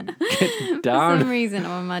shoulders, like get down. For some reason,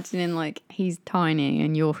 I'm imagining like he's tiny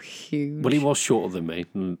and you're huge. Well, he was shorter than me.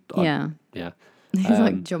 And Yeah. He's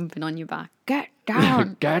like jumping on your back. Get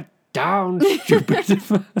down! Get down, stupid.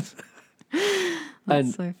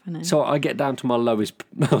 That's so funny. So I get down to my lowest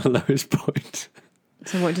point.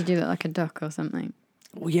 So what did you look like, a duck or something?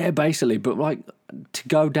 Well, yeah, basically. But like to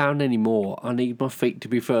go down anymore, I need my feet to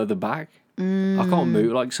be further back. I can't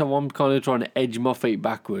move. Like, so I'm kind of trying to edge my feet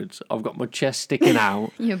backwards. I've got my chest sticking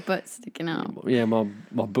out. Your butt sticking out. Yeah, my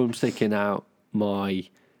bum sticking out.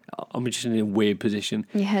 I'm just in a weird position.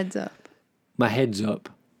 Your head's up. My head's up.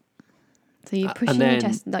 So you're pushing your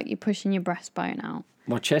chest, like you're pushing your breastbone out.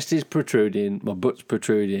 My chest is protruding. My butt's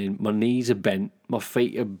protruding. My knees are bent. My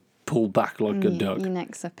feet are pulled back like a duck. Your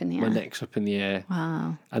neck's up in the air. My neck's up in the air.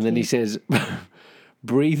 Wow. And then he says,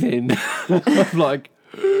 breathe in. I'm like,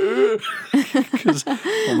 because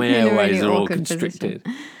all my airways really are all awkward constricted.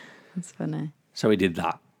 position. That's funny. So he did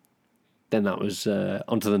that. Then that was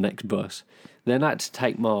onto the next bus. Then I had to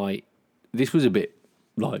take this was a bit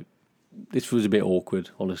awkward,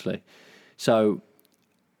 honestly. So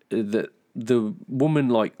the woman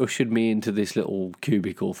like ushered me into this little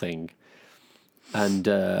cubicle thing,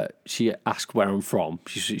 and she asked where I'm from.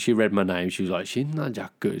 She read my name. She was like, "She's not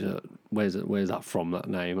that good. Where's that from? That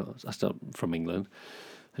name?" I said, "From England."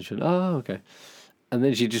 And she went, "Oh, okay." And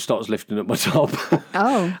then she just starts lifting up my top.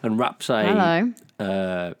 Oh. And wraps a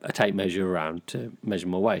tape measure around to measure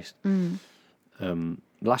my waist.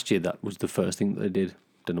 Last year, that was the first thing that they did.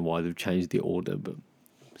 Don't know why they've changed the order, but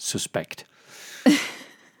suspect.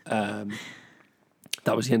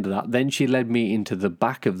 That was the end of that. Then she led me into the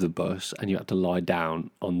back of the bus, and you had to lie down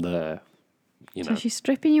on the, So she's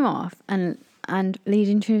stripping you off and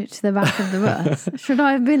leading you to the back of the bus. Should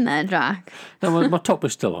I have been there, Jack? No, my top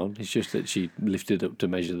was still on. It's just that she lifted up to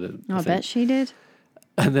measure the I thing. bet she did.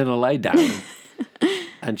 And then I lay down,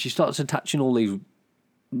 and she starts attaching all these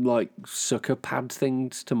like sucker pad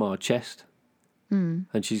things to my chest,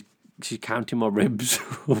 and she's counting my ribs.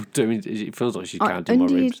 It feels like she's counting my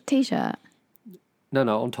Under your ribs. t-shirt?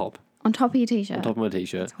 No, on top. On top of your t-shirt? On top of my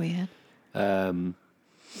t-shirt. That's weird. And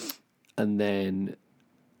then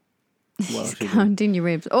She's counting your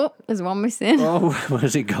ribs. Oh, there's one missing. Oh,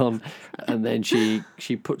 where's it gone? And then she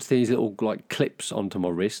puts these little like clips onto my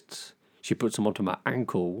wrists. She puts them onto my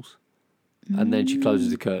ankles, and then she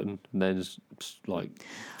closes the curtain. And then like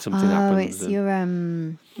something happens. Oh,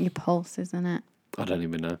 it's your pulse, isn't it? I don't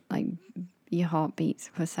even know. Like your heart beats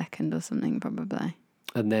per second or something, probably.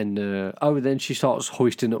 And then then she starts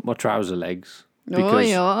hoisting up my trouser legs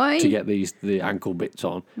Oi. to get the ankle bits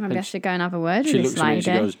on. Maybe I should go and have a word with She this looks at me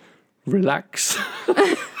lady. and she goes, "Relax."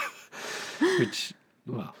 Which,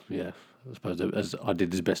 well, yeah, I suppose I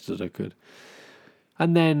did as best as I could.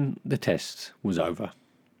 And then the test was over.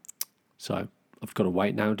 So I've got to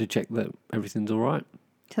wait now to check that everything's all right.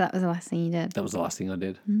 So that was the last thing you did? That was the last thing I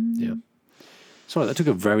did. Yeah. Sorry, that took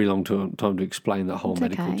a very long time to explain that whole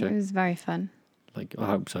medical check. It was very fun. Like, I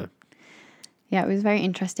hope so. Yeah, it was very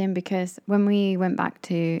interesting because when we went back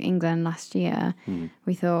to England last year,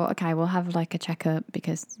 we thought, okay, we'll have like a checkup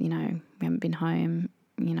because, we haven't been home,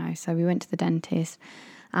 So we went to the dentist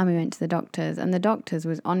and we went to the doctors. And the doctors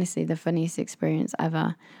was honestly the funniest experience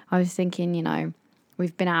ever. I was thinking,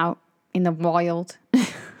 we've been out in the wild,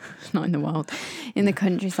 not in the wild, in the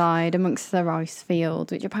countryside amongst the rice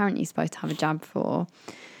fields, which apparently you're supposed to have a jab for.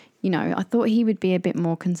 I thought he would be a bit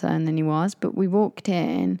more concerned than he was, but we walked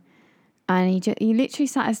in and he literally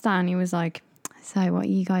sat us down. He was like, "So what are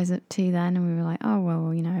you guys up to then?" And we were like, "Oh, well,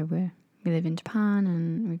 we live in Japan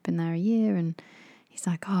and we've been there a year." And he's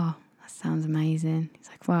like, "Oh, that sounds amazing." He's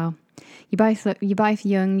like, "Well, you're both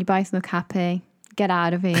young, you both look happy. Get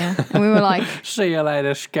out of here." And we were like, "See you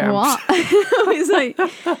later, scamps." What?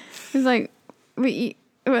 It was like we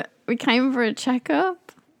came for a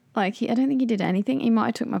checkup. Like I don't think he did anything. He might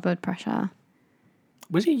have took my blood pressure.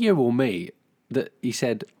 Was it you or me that he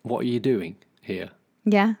said, "What are you doing here?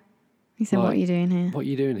 Yeah. He said, Like, "What are you doing here?" What are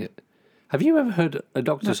you doing here?" Have you ever heard a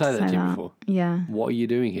doctor say that to you before? Yeah. What are you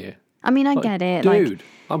doing here? I mean, I Like, get it. dude. Like,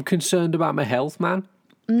 I'm concerned about my health, man.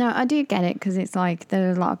 no, I do get it because it's like there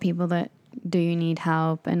are a lot of people that do need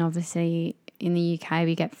help, and obviously in the UK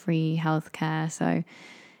we get free healthcare, so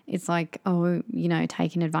it's like, oh, you know,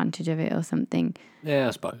 taking advantage of it or something. Yeah,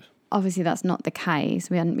 I suppose. Obviously that's not the case.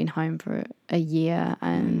 We hadn't been home for a year,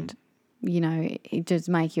 and you know, it does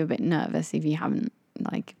make you a bit nervous if you haven't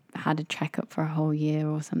like had a checkup for a whole year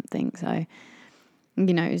or something. So,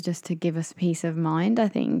 you know, it was just to give us peace of mind, I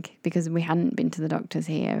think, because we hadn't been to the doctors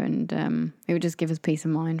here, and it would just give us peace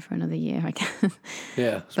of mind for another year, I guess. Yeah,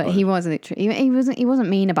 I But suppose. he was literally, he wasn't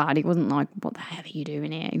mean about it. He wasn't like, "What the hell are you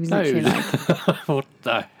doing here?" He was No, he literally was- like, what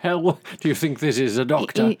the hell do you think this is, a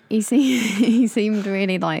doctor? he seemed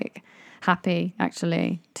really like happy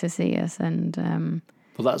actually to see us, and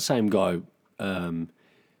Well, that same guy,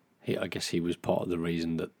 I guess he was part of the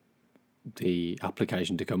reason that the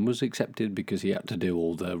application to come was accepted, because he had to do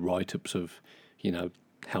all the write-ups of, you know,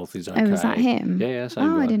 health is okay. oh, was that him? Yeah, same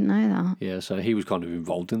Oh, guy. I didn't know that. Yeah, so he was kind of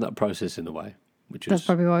involved in that process in a way, which was... That's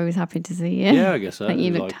probably why he was happy to see you. Yeah, I guess so. That It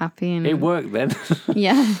you was looked like- happy and It worked then.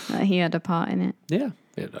 yeah, that he had a part in it. Yeah,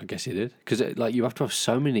 I guess he did. Because like you have to have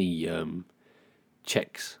so many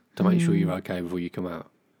checks to make sure you're okay before you come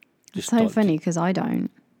out. Just So like- funny because I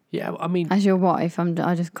don't. Yeah, I mean, As your wife,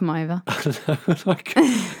 I just come over. like,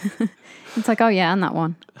 It's like, oh yeah, and that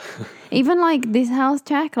one. Even like this health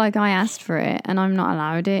check, like I asked for it and I'm not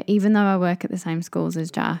allowed it, even though I work at the same schools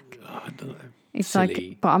as Jack. I don't know. It's Silly.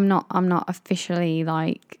 like, but I'm not officially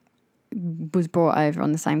like was brought over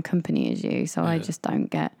on the same company as you, so I just don't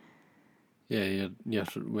get. Yeah, we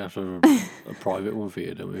have to have a private one for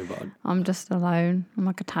you, don't we? But I'm just alone. I'm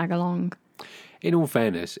like a tag along. in all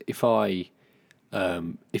fairness, if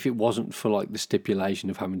it wasn't for like the stipulation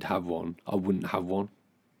of having to have one, I wouldn't have one,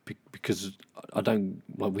 because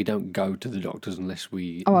we don't go to the doctors unless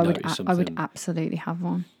we Oh, notice something. I would absolutely have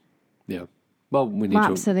one. Yeah. Well, we need Well,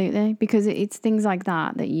 to. absolutely, because it's things like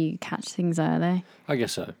that you catch things early. I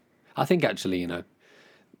guess so. I think actually,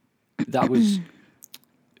 that was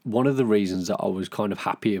one of the reasons that I was kind of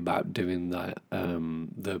happy about doing that,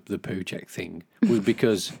 the poo check thing, was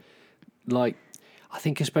because, like, I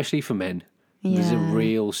think especially for men, there's a Yeah.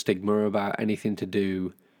 real stigma about anything to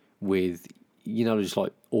do with, just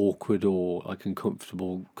like awkward or like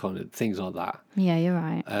uncomfortable kind of things like that. Yeah, you're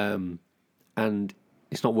right. And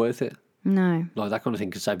it's not worth it. No. Like that kind of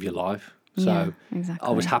thing could save your life. So Yeah, exactly.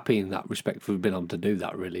 I was happy in that respect for being able to do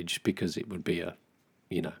that, really, just because it would be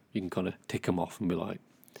you can kind of tick them off and be like,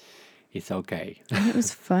 it's okay. And it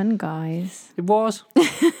was fun, guys. It was.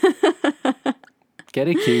 Get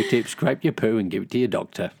a Q-tip, scrape your poo and give it to your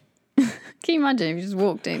doctor. Can you imagine if you just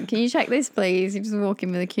walked in? Can you check this, please? You just walk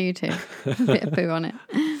in with a Q-tip, a bit of poo on it.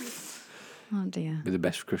 Oh dear. Be the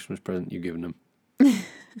best Christmas present you've given them.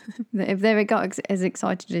 If they got as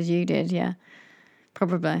excited as you did, yeah,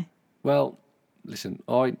 probably. Well, listen,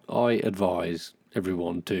 I advise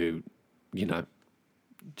everyone to,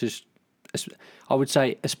 just, I would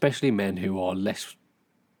say, especially men who are less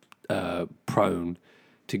prone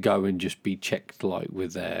to go and just be checked, like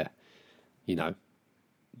with their, like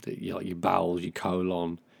your bowels, your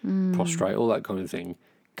colon, prostrate, all that kind of thing.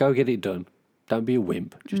 Go get it done. Don't be a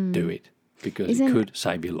wimp. Just do it, because it could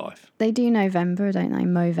save your life. They do November, don't they?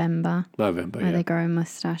 Movember, November, where yeah. they grow a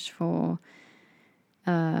moustache for.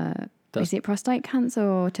 Is it prostate cancer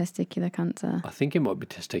or testicular cancer? I think it might be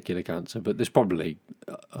testicular cancer, but there's probably,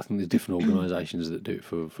 I think there's different organisations that do it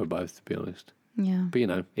for both, to be honest. Yeah.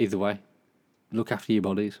 But, either way, look after your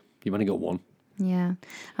bodies. You've only got one. Yeah,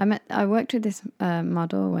 I worked with this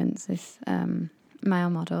model once, this male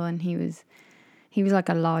model, and he was like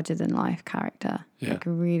a larger than life character, like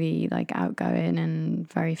really like outgoing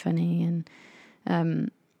and very funny,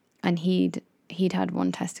 and he'd had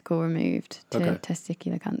one testicle removed to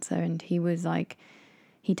testicular cancer, and he was like,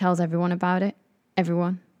 he tells everyone about it,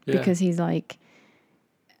 because he's like,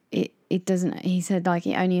 it doesn't, he said, like,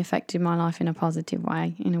 it only affected my life in a positive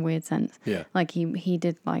way, in a weird sense. Yeah. Like he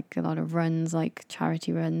did like a lot of runs, like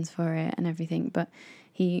charity runs for it and everything, but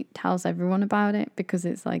he tells everyone about it, because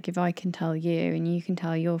it's like, if I can tell you and you can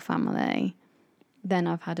tell your family, then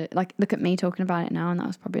I've had it. Like, look at me talking about it now, and that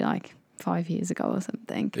was probably like 5 years ago or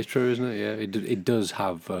something. It's true, isn't it? Yeah, it does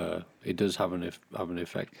have an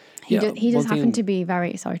effect. He just happened to be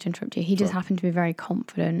very, sorry to interrupt you, he just happened to be very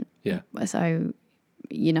confident. Yeah. So,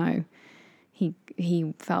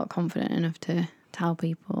 he felt confident enough to tell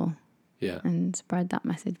people and spread that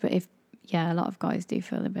message. But a lot of guys do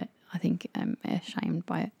feel a bit, I think, ashamed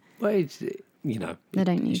by it. Well, you know, They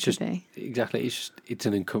don't need it's just, to be. Exactly. It's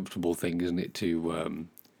an uncomfortable thing, isn't it? To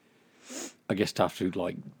I guess to have to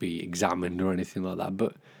like be examined or anything like that.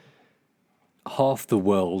 But half the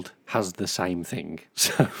world has the same thing,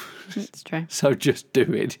 so It's true. so just do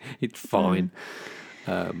it. It's fine.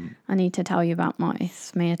 I need to tell you about my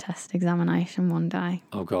smear test examination one day.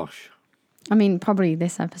 Oh gosh, I mean, probably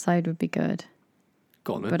this episode would be good,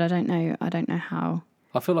 go on then. but I don't know. I don't know how.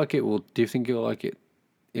 I feel like it will. Do you think it'll like it?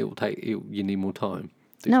 It will take. You need more time.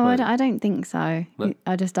 to No, explain it? I don't think so. No?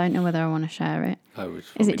 I just don't know whether I want to share it. Oh, it's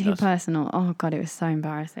Is fine, it too that's- personal? Oh God, it was so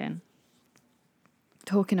embarrassing.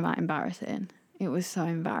 Talking about embarrassing, it was so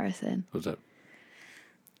embarrassing. What's that?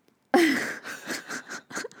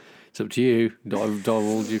 It's up to you.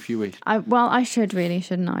 Divulge if you wish. I should really,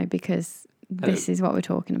 shouldn't I? Because this is what we're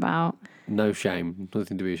talking about. No shame.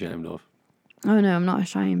 Nothing to be ashamed of. Oh no, I'm not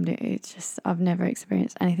ashamed. It's just I've never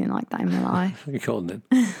experienced anything like that in my life. Go on then.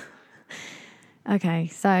 Okay,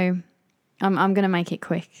 so I'm going to make it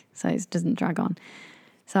quick so it doesn't drag on.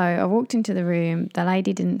 So I walked into the room. The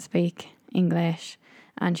lady didn't speak English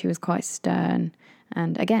and she was quite stern.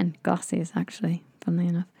 And again, glasses, actually, funnily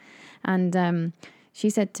enough. And she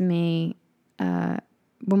said to me, well,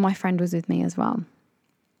 my friend was with me as well,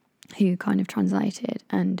 who kind of translated.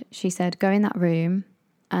 And she said, go in that room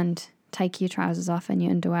and take your trousers off and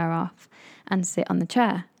your underwear off and sit on the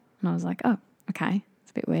chair. And I was like, oh, okay.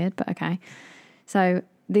 It's a bit weird, but okay. So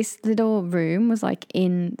this little room was like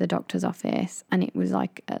in the doctor's office, and it was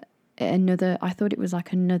like another, I thought it was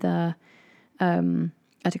like another,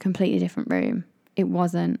 at a completely different room. It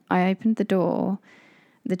wasn't. I opened the door,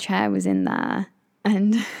 the chair was in there,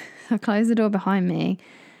 and I closed the door behind me,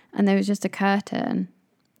 and there was just a curtain,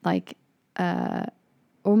 like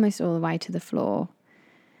almost all the way to the floor,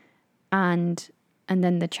 and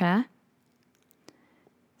then the chair.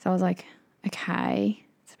 So I was like, okay,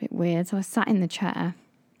 it's a bit weird. So I sat in the chair.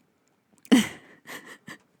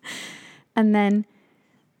 And then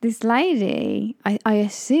this lady, I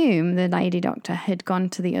assume the lady doctor had gone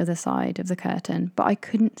to the other side of the curtain, but I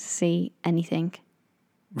couldn't see anything.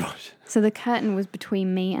 Right. So the curtain was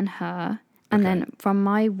between me and her. And Okay. then from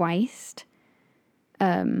my waist,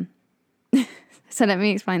 so let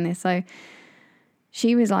me explain this. So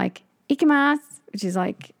she was like, "Ikimasu," which is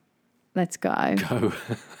like, let's go. Go.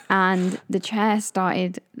 And the chair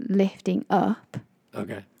started lifting up,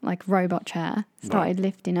 Okay. like robot chair, started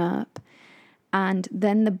lifting up. And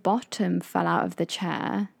then the bottom fell out of the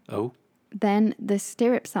chair. Oh. Then the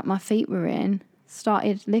stirrups that my feet were in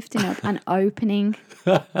started lifting up and opening.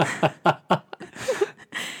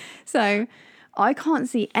 So I can't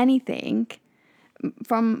see anything.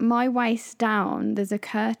 From my waist down, there's a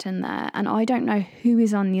curtain there, and I don't know who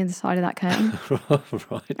is on the other side of that curtain.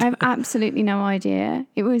 Right. I have absolutely no idea.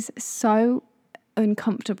 It was so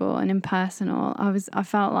uncomfortable and impersonal. I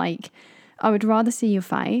felt like I would rather see your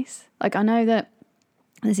face. Like, I know that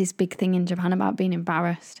there's this big thing in Japan about being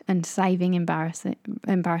embarrassed and saving embarrassment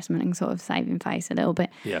and sort of saving face a little bit.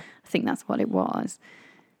 Yeah. I think that's what it was.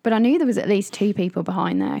 But I knew there was at least two people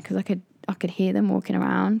behind there because I could hear them walking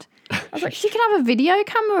around. I was like, she could have a video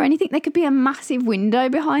camera or anything. There could be a massive window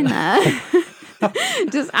behind there,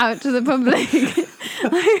 just out to the public.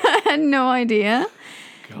 I had no idea.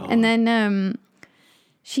 God. And then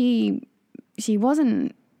she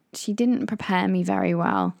didn't prepare me very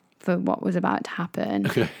well for what was about to happen.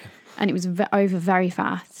 Okay. And it was over very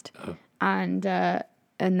fast. Oh. And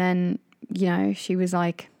then, you know, she was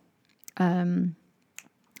like,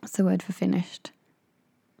 what's the word for finished?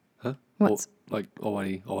 Huh? What's like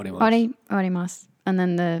already must. And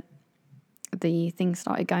then the thing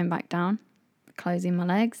started going back down, closing my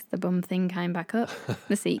legs. The bum thing came back up.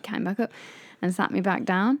 The seat came back up and sat me back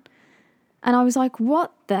down. And I was like,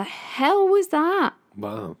 what the hell was that?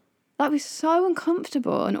 Wow. That was so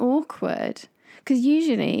uncomfortable and awkward. Because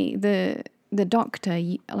usually the doctor,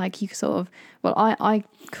 you sort of, well, I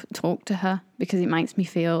talk to her because it makes me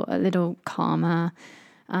feel a little calmer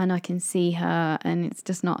and I can see her and it's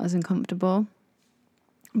just not as uncomfortable.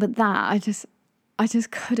 But that, I just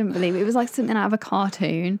couldn't believe it. It was like something out of a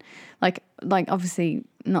cartoon. Like obviously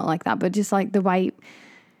not like that, but just like the way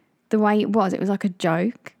it was like a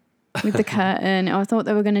joke. With the curtain, I thought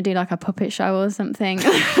they were going to do like a puppet show or something.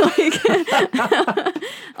 I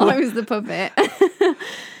was the puppet.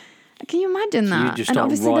 Can you imagine that? You just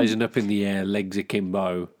start rising up in the air, legs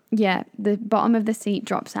akimbo. Yeah, the bottom of the seat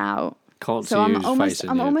drops out. Can't so see I'm who's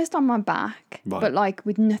I'm almost on my back, Right. but like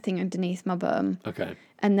with nothing underneath my bum. Okay.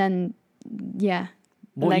 And then, yeah.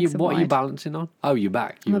 What are you balancing on? Oh, your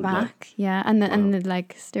back. My back, yeah, and the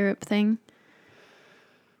leg stirrup thing.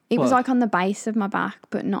 It was like on the base of my back,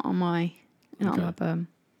 but not on my bum.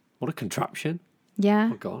 What a contraption.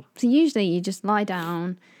 Yeah. Oh, God. So usually you just lie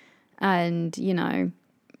down and,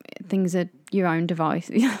 things are your own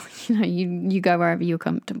device. You go wherever you're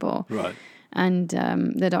comfortable. Right. And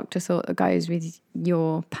the doctor sort of goes with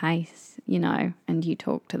your pace, and you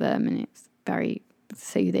talk to them, and it's very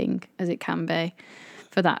soothing as it can be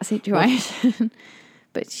for that situation.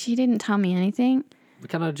 But she didn't tell me anything.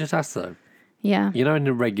 Can I just ask, though? Yeah. In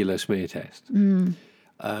a regular smear test,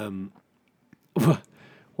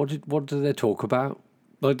 what do they talk about?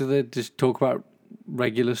 Like, do they just talk about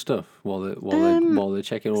regular stuff while they're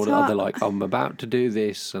checking? Or are they like, I'm about to do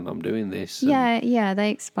this and I'm doing this? Yeah,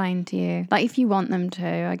 they explain to you, like, if you want them to,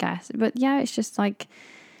 I guess. But yeah, it's just like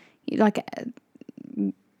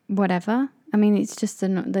whatever. I mean, it's just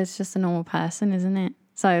there's just a normal person, isn't it?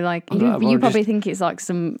 So like you probably think it's like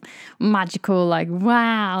some magical like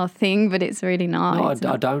wow thing, but it's really not.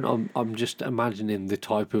 No, I don't. I'm just imagining the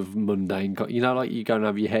type of mundane. Like you go and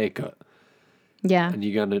have your hair cut. Yeah. And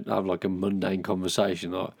you're going to have like a mundane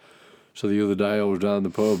conversation. Like, so the other day I was down the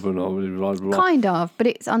pub and I was blah, blah, blah. Kind of, but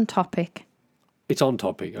it's on topic. It's on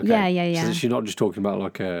topic, okay. Yeah. So she's not just talking about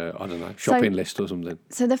like a, I don't know, shopping list or something.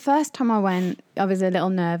 So the first time I went, I was a little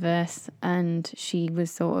nervous and she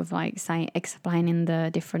was sort of like explaining the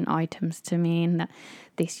different items to me, and that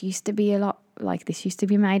this used to be this used to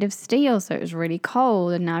be made of steel, so it was really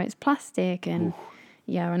cold, and now it's plastic, and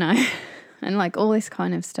yeah, I know. And like all this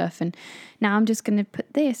kind of stuff. And now I'm just going to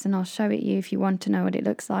put this and I'll show it you if you want to know what it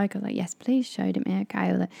looks like. I was like, yes, please, showed it me.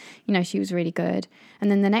 Okay. She was really good. And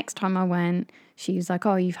then the next time I went, she was like,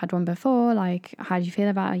 oh, you've had one before. Like, how do you feel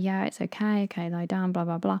about it? Yeah, it's okay. Okay, lie down, blah,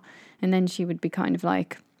 blah, blah. And then she would be kind of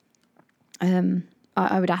like,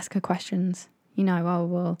 I would ask her questions. Oh,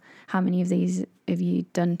 well, how many of these have you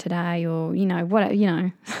done today? Or, what,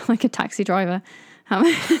 like a taxi driver.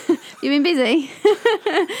 You've been busy.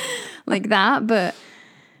 Like that. But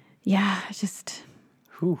yeah,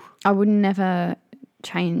 I would never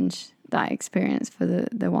change that experience for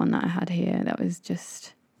the one that I had here. That was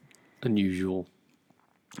just unusual.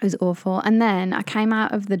 It was awful. And then I came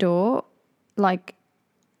out of the door like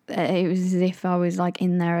it was as if I was like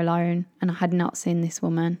in there alone and I had not seen this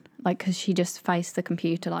woman, like, because she just faced the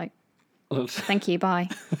computer like, thank you, bye.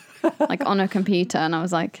 Like on a computer, and I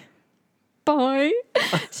was like, bye.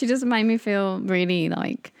 She just made me feel really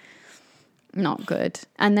like not good.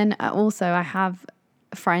 And then also I have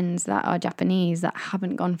friends that are Japanese that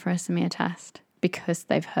haven't gone for a smear test because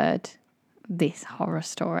they've heard this horror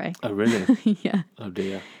story. Oh, really? Yeah. Oh,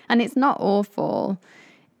 dear. And it's not awful.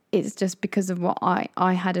 It's just because of what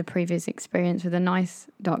I had a previous experience with a nice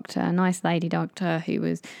doctor, a nice lady doctor who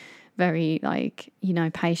was very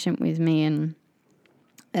patient with me and,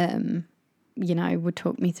 would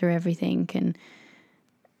talk me through everything.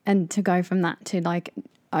 And to go from that to like,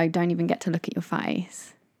 I don't even get to look at your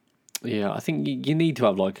face. Yeah, I think you need to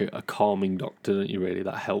have like a calming doctor, don't you, really?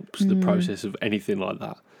 That helps the process of anything like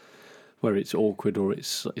that, where it's awkward or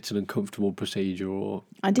it's an uncomfortable procedure or...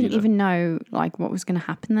 I didn't even know like what was going to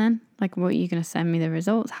happen then. Like, what are you going to send me the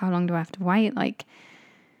results? How long do I have to wait? Like,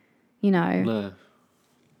 No.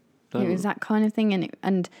 It was that kind of thing.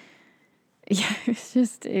 And yeah,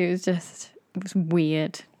 it was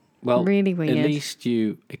weird. Well, really weird. At least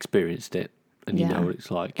you experienced it and you know what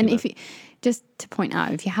it's like. And just to point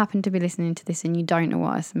out, if you happen to be listening to this and you don't know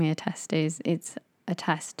what a smear test is, it's a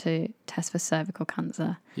test for cervical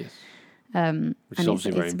cancer. Yes. Which is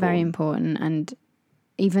obviously very important. And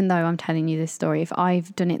even though I'm telling you this story, if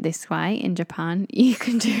I've done it this way in Japan, you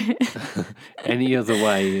can do it. Any other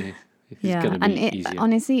way is going to be easier.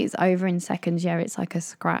 Honestly, it's over in seconds. Yeah, it's like a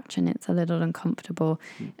scratch and it's a little uncomfortable.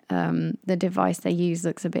 The device they use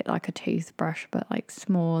looks a bit like a toothbrush, but like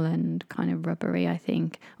small and kind of rubbery, I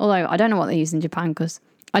think. Although I don't know what they use in Japan because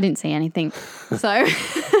I didn't see anything. So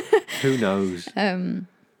who knows?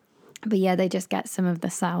 But yeah, they just get some of the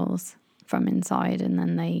cells from inside and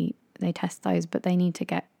then they test those, but they need to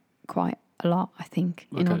get quite a lot, I think,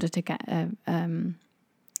 in order to get a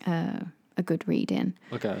good reading.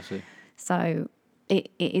 Okay, I see. So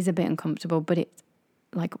it is a bit uncomfortable, but it's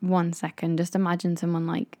like 1 second. Just imagine someone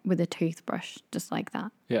like with a toothbrush, just like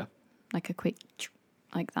that. Yeah. Like a quick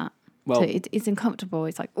like that. Well, so it's uncomfortable.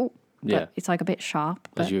 It's like, oh, yeah. It's like a bit sharp.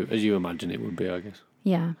 But, as you imagine it would be, I guess.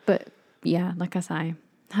 Yeah, but yeah, like I say,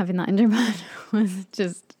 having that in Japan was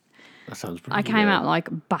just... That sounds pretty I came out like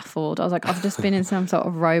baffled. I was like, I've just been in some sort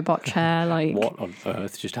of robot chair. Like, what on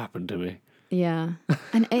earth just happened to me? Yeah.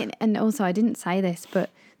 And also, I didn't say this, but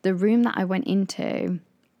the room that I went into,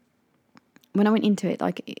 when I went into it,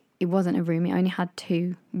 like it wasn't a room. It only had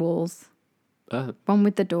 2 walls. One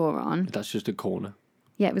with the door on. That's just a corner.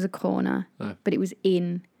 Yeah, it was a corner. But it was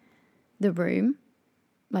in the room.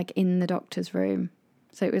 like in the doctor's room.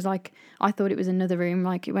 So it was like, I thought it was another room,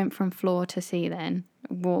 like it went from floor to ceiling,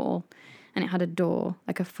 wall, and it had a door,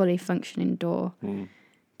 like a fully functioning door.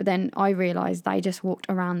 But then I realised they just walked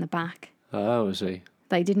around the back. Oh, I see.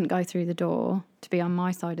 They didn't go through the door to be on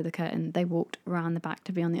my side of the curtain. They walked around the back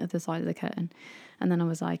to be on the other side of the curtain. And then I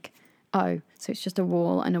was like, oh, so it's just a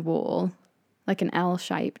wall and a wall, like an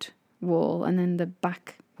L-shaped wall, and then the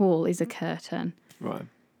back wall is a curtain. Right.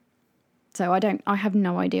 So I have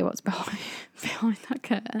no idea what's behind that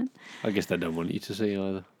curtain. I guess they don't want you to see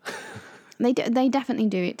either. They definitely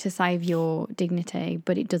do it to save your dignity,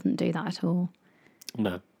 but it doesn't do that at all.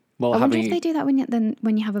 No. Well, I wonder if they do that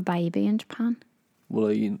when you have a baby in Japan.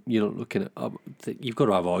 Well, you're not looking at... You've got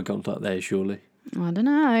to have eye contact there, surely. I don't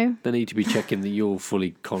know. They need to be checking that you're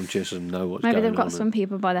fully conscious and know what's going on. Maybe they've got some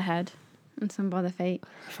people by the head and some by the feet.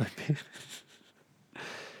 Maybe.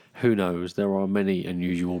 Who knows? There are many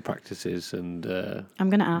unusual practices and I'm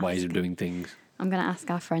gonna ask. ways of doing things. I'm going to ask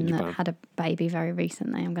our friend In that Japan. had a baby very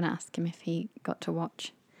recently. I'm going to ask him if he got to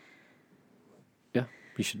watch. Yeah,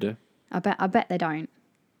 you should do. I bet they don't.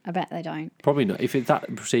 I bet they don't. Probably not. If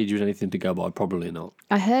that procedure is anything to go by, probably not.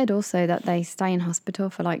 I heard also that they stay in hospital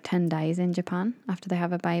for like 10 days in Japan after they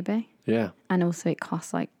have a baby. Yeah. And also it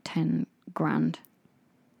costs like 10 grand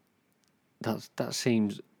That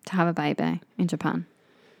seems to have a baby in Japan.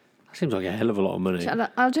 that seems like a hell of a lot of money.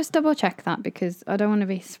 I'll just double check that because I don't want to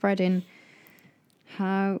be spreading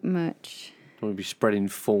how much. I want to be spreading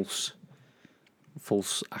false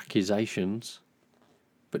accusations.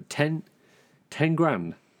 But 10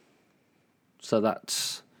 grand. So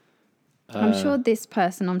that's... I'm sure this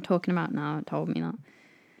person I'm talking about now told me that.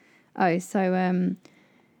 Oh, so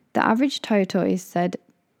the average total is said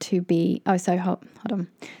to be... Oh, so hold on.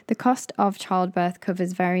 The cost of childbirth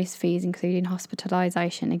covers various fees, including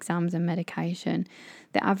hospitalisation, exams and medication.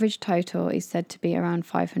 The average total is said to be around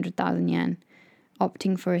 500,000 yen.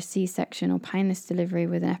 Opting for a C-section or painless delivery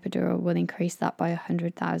with an epidural will increase that by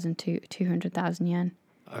 100,000 to 200,000 yen.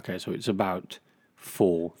 Okay, so it's about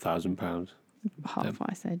 £4,000. Half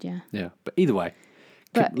what I said, yeah. Yeah, but either way...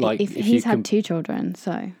 But if he's had 2 children,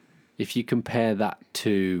 so... If you compare that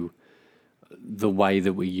to the way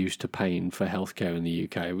that we're used to paying for healthcare in the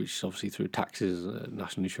UK, which is obviously through taxes,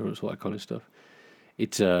 national insurance, all that kind of stuff,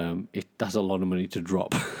 it that's a lot of money to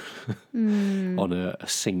drop on a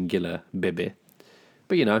singular baby.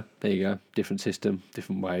 But there you go, different system,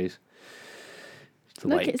 different ways. It's the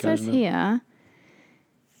Look, way it goes, says isn't it? here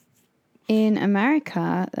in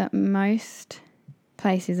America that most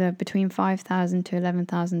places are between $5,000 to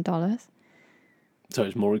 $11,000 So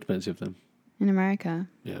it's more expensive then. in America.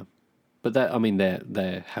 Yeah, but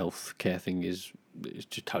their health care thing is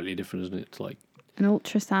just totally different, isn't it? It's like, An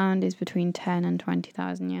ultrasound is between 10 and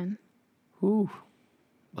 20,000 yen. ooh,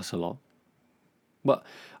 that's a lot. But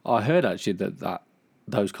I heard actually that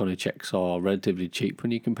those kind of checks are relatively cheap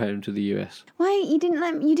when you compare them to the US. Wait, you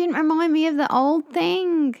didn't remind me of the old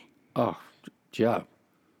thing. Oh, Joe.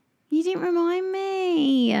 You didn't remind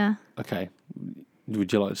me. Okay.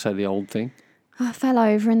 Would you like to say the old thing? I fell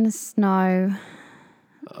over in the snow.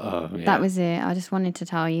 Oh, yeah. That was it. I just wanted to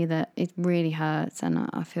tell you that it really hurts and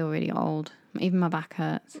I feel really old. Even my back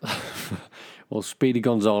hurts. Well, Speedy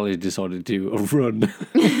Gonzales decided to run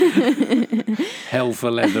hell for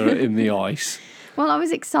leather in the ice. Well, I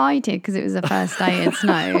was excited because it was the first day it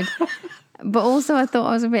snowed. But also I thought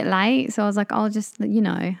I was a bit late. So I was like, I'll just,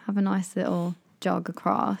 have a nice little jog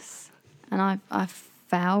across. And I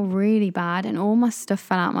fell really bad and all my stuff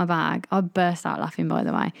fell out my bag. I burst out laughing, by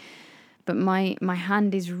the way. But my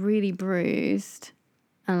hand is really bruised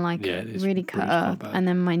and really cut up. And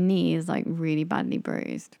then my knee is really badly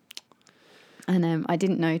bruised. And I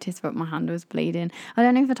didn't notice, but my hand was bleeding. I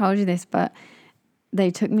don't know if I told you this, but they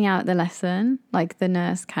took me out the lesson. The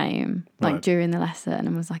nurse came during the lesson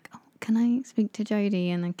and was like, oh, can I speak to Jodie?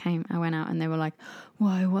 And then I went out and they were like,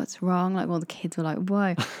 whoa, what's wrong? All the kids were like,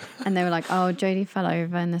 whoa. And they were like, oh, Jodie fell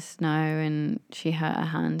over in the snow and she hurt her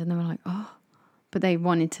hand. And they were like, oh. But they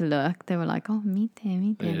wanted to look. They were like, oh, me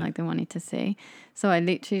too. Yeah. They wanted to see. So I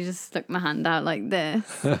literally just stuck my hand out like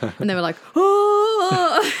this. And they were like,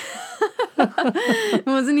 oh. It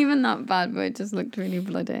wasn't even that bad, but it just looked really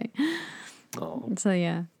bloody. Oh. So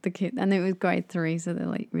yeah, the kid, and it was grade 3, so they're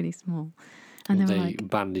really small. And Well, they were they like,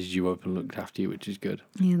 bandaged you up and looked after you, which is good.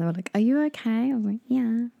 yeah, they were like, are you okay? I was like,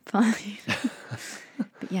 yeah, fine.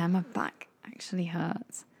 But yeah, my back actually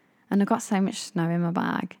hurts. And I got so much snow in my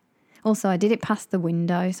bag. Also, I did it past the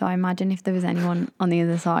window, so I imagine if there was anyone on the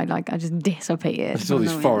other side, I just disappeared. I saw from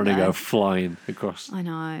this the foreigner window. go flying across I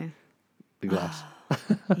know. the glass.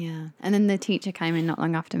 Yeah. And then the teacher came in not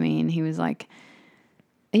long after me and he was like,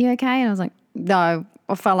 are you okay? And I was like, No,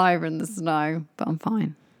 I fell over in the snow, but I'm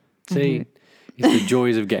fine. See, it's the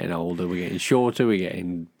joys of getting older. We're getting shorter, we're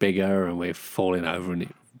getting bigger, and we're falling over, and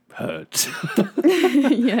it hurts.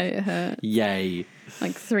 Yeah, it hurt. Yay.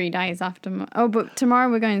 Like 3 days after. But tomorrow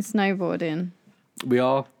we're going snowboarding. We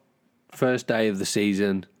are. First day of the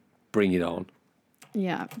season. Bring it on.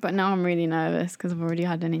 Yeah, but now I'm really nervous because I've already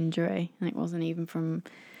had an injury and it wasn't even from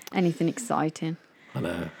anything exciting. I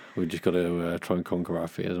know. We've just got to try and conquer our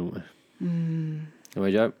fears, haven't we?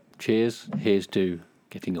 Anyway, Joe, cheers. Here's to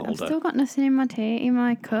getting older. I've still got nothing in my tea, in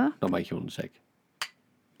my cup. I'll make you one in a sec.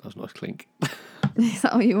 That was a nice clink. Is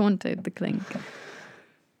that all you wanted, the clink?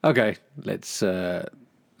 Okay, let's end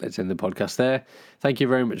the podcast there. Thank you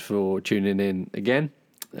very much for tuning in again.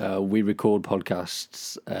 We record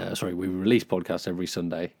podcasts. We release podcasts every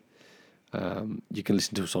Sunday. You can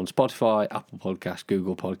listen to us on Spotify, Apple Podcasts,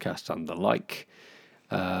 Google Podcasts, and the like.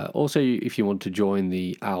 Also, if you want to join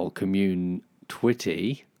the Owl Commune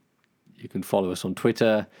Twitty, you can follow us on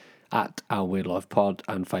Twitter at Our Weird Life Pod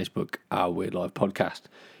and Facebook Our Weird Life Podcast.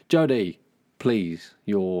 Jodie, please,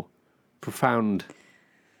 your profound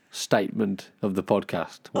statement of the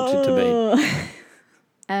podcast. What's it to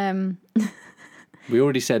be? We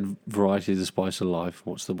already said variety is the spice of life.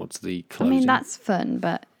 What's the closing? I mean, that's fun,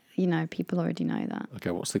 but, people already know that.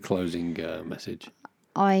 Okay, what's the closing message?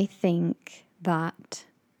 I think that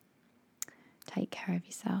take care of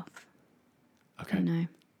yourself. Okay.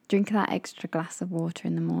 Drink that extra glass of water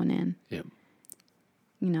in the morning. Yeah.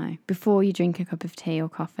 Before you drink a cup of tea or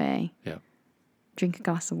coffee. Yeah. Drink a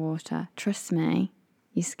glass of water. Trust me,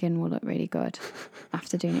 your skin will look really good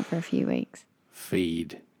after doing it for a few weeks.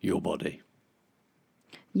 Feed your body.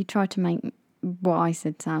 You tried to make what I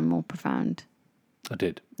said sound more profound. I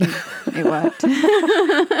did. It worked.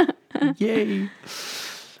 Yay.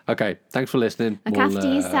 Okay, thanks for listening. Look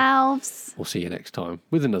after yourselves. We'll see you next time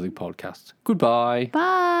with another podcast. Goodbye.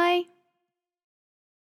 Bye.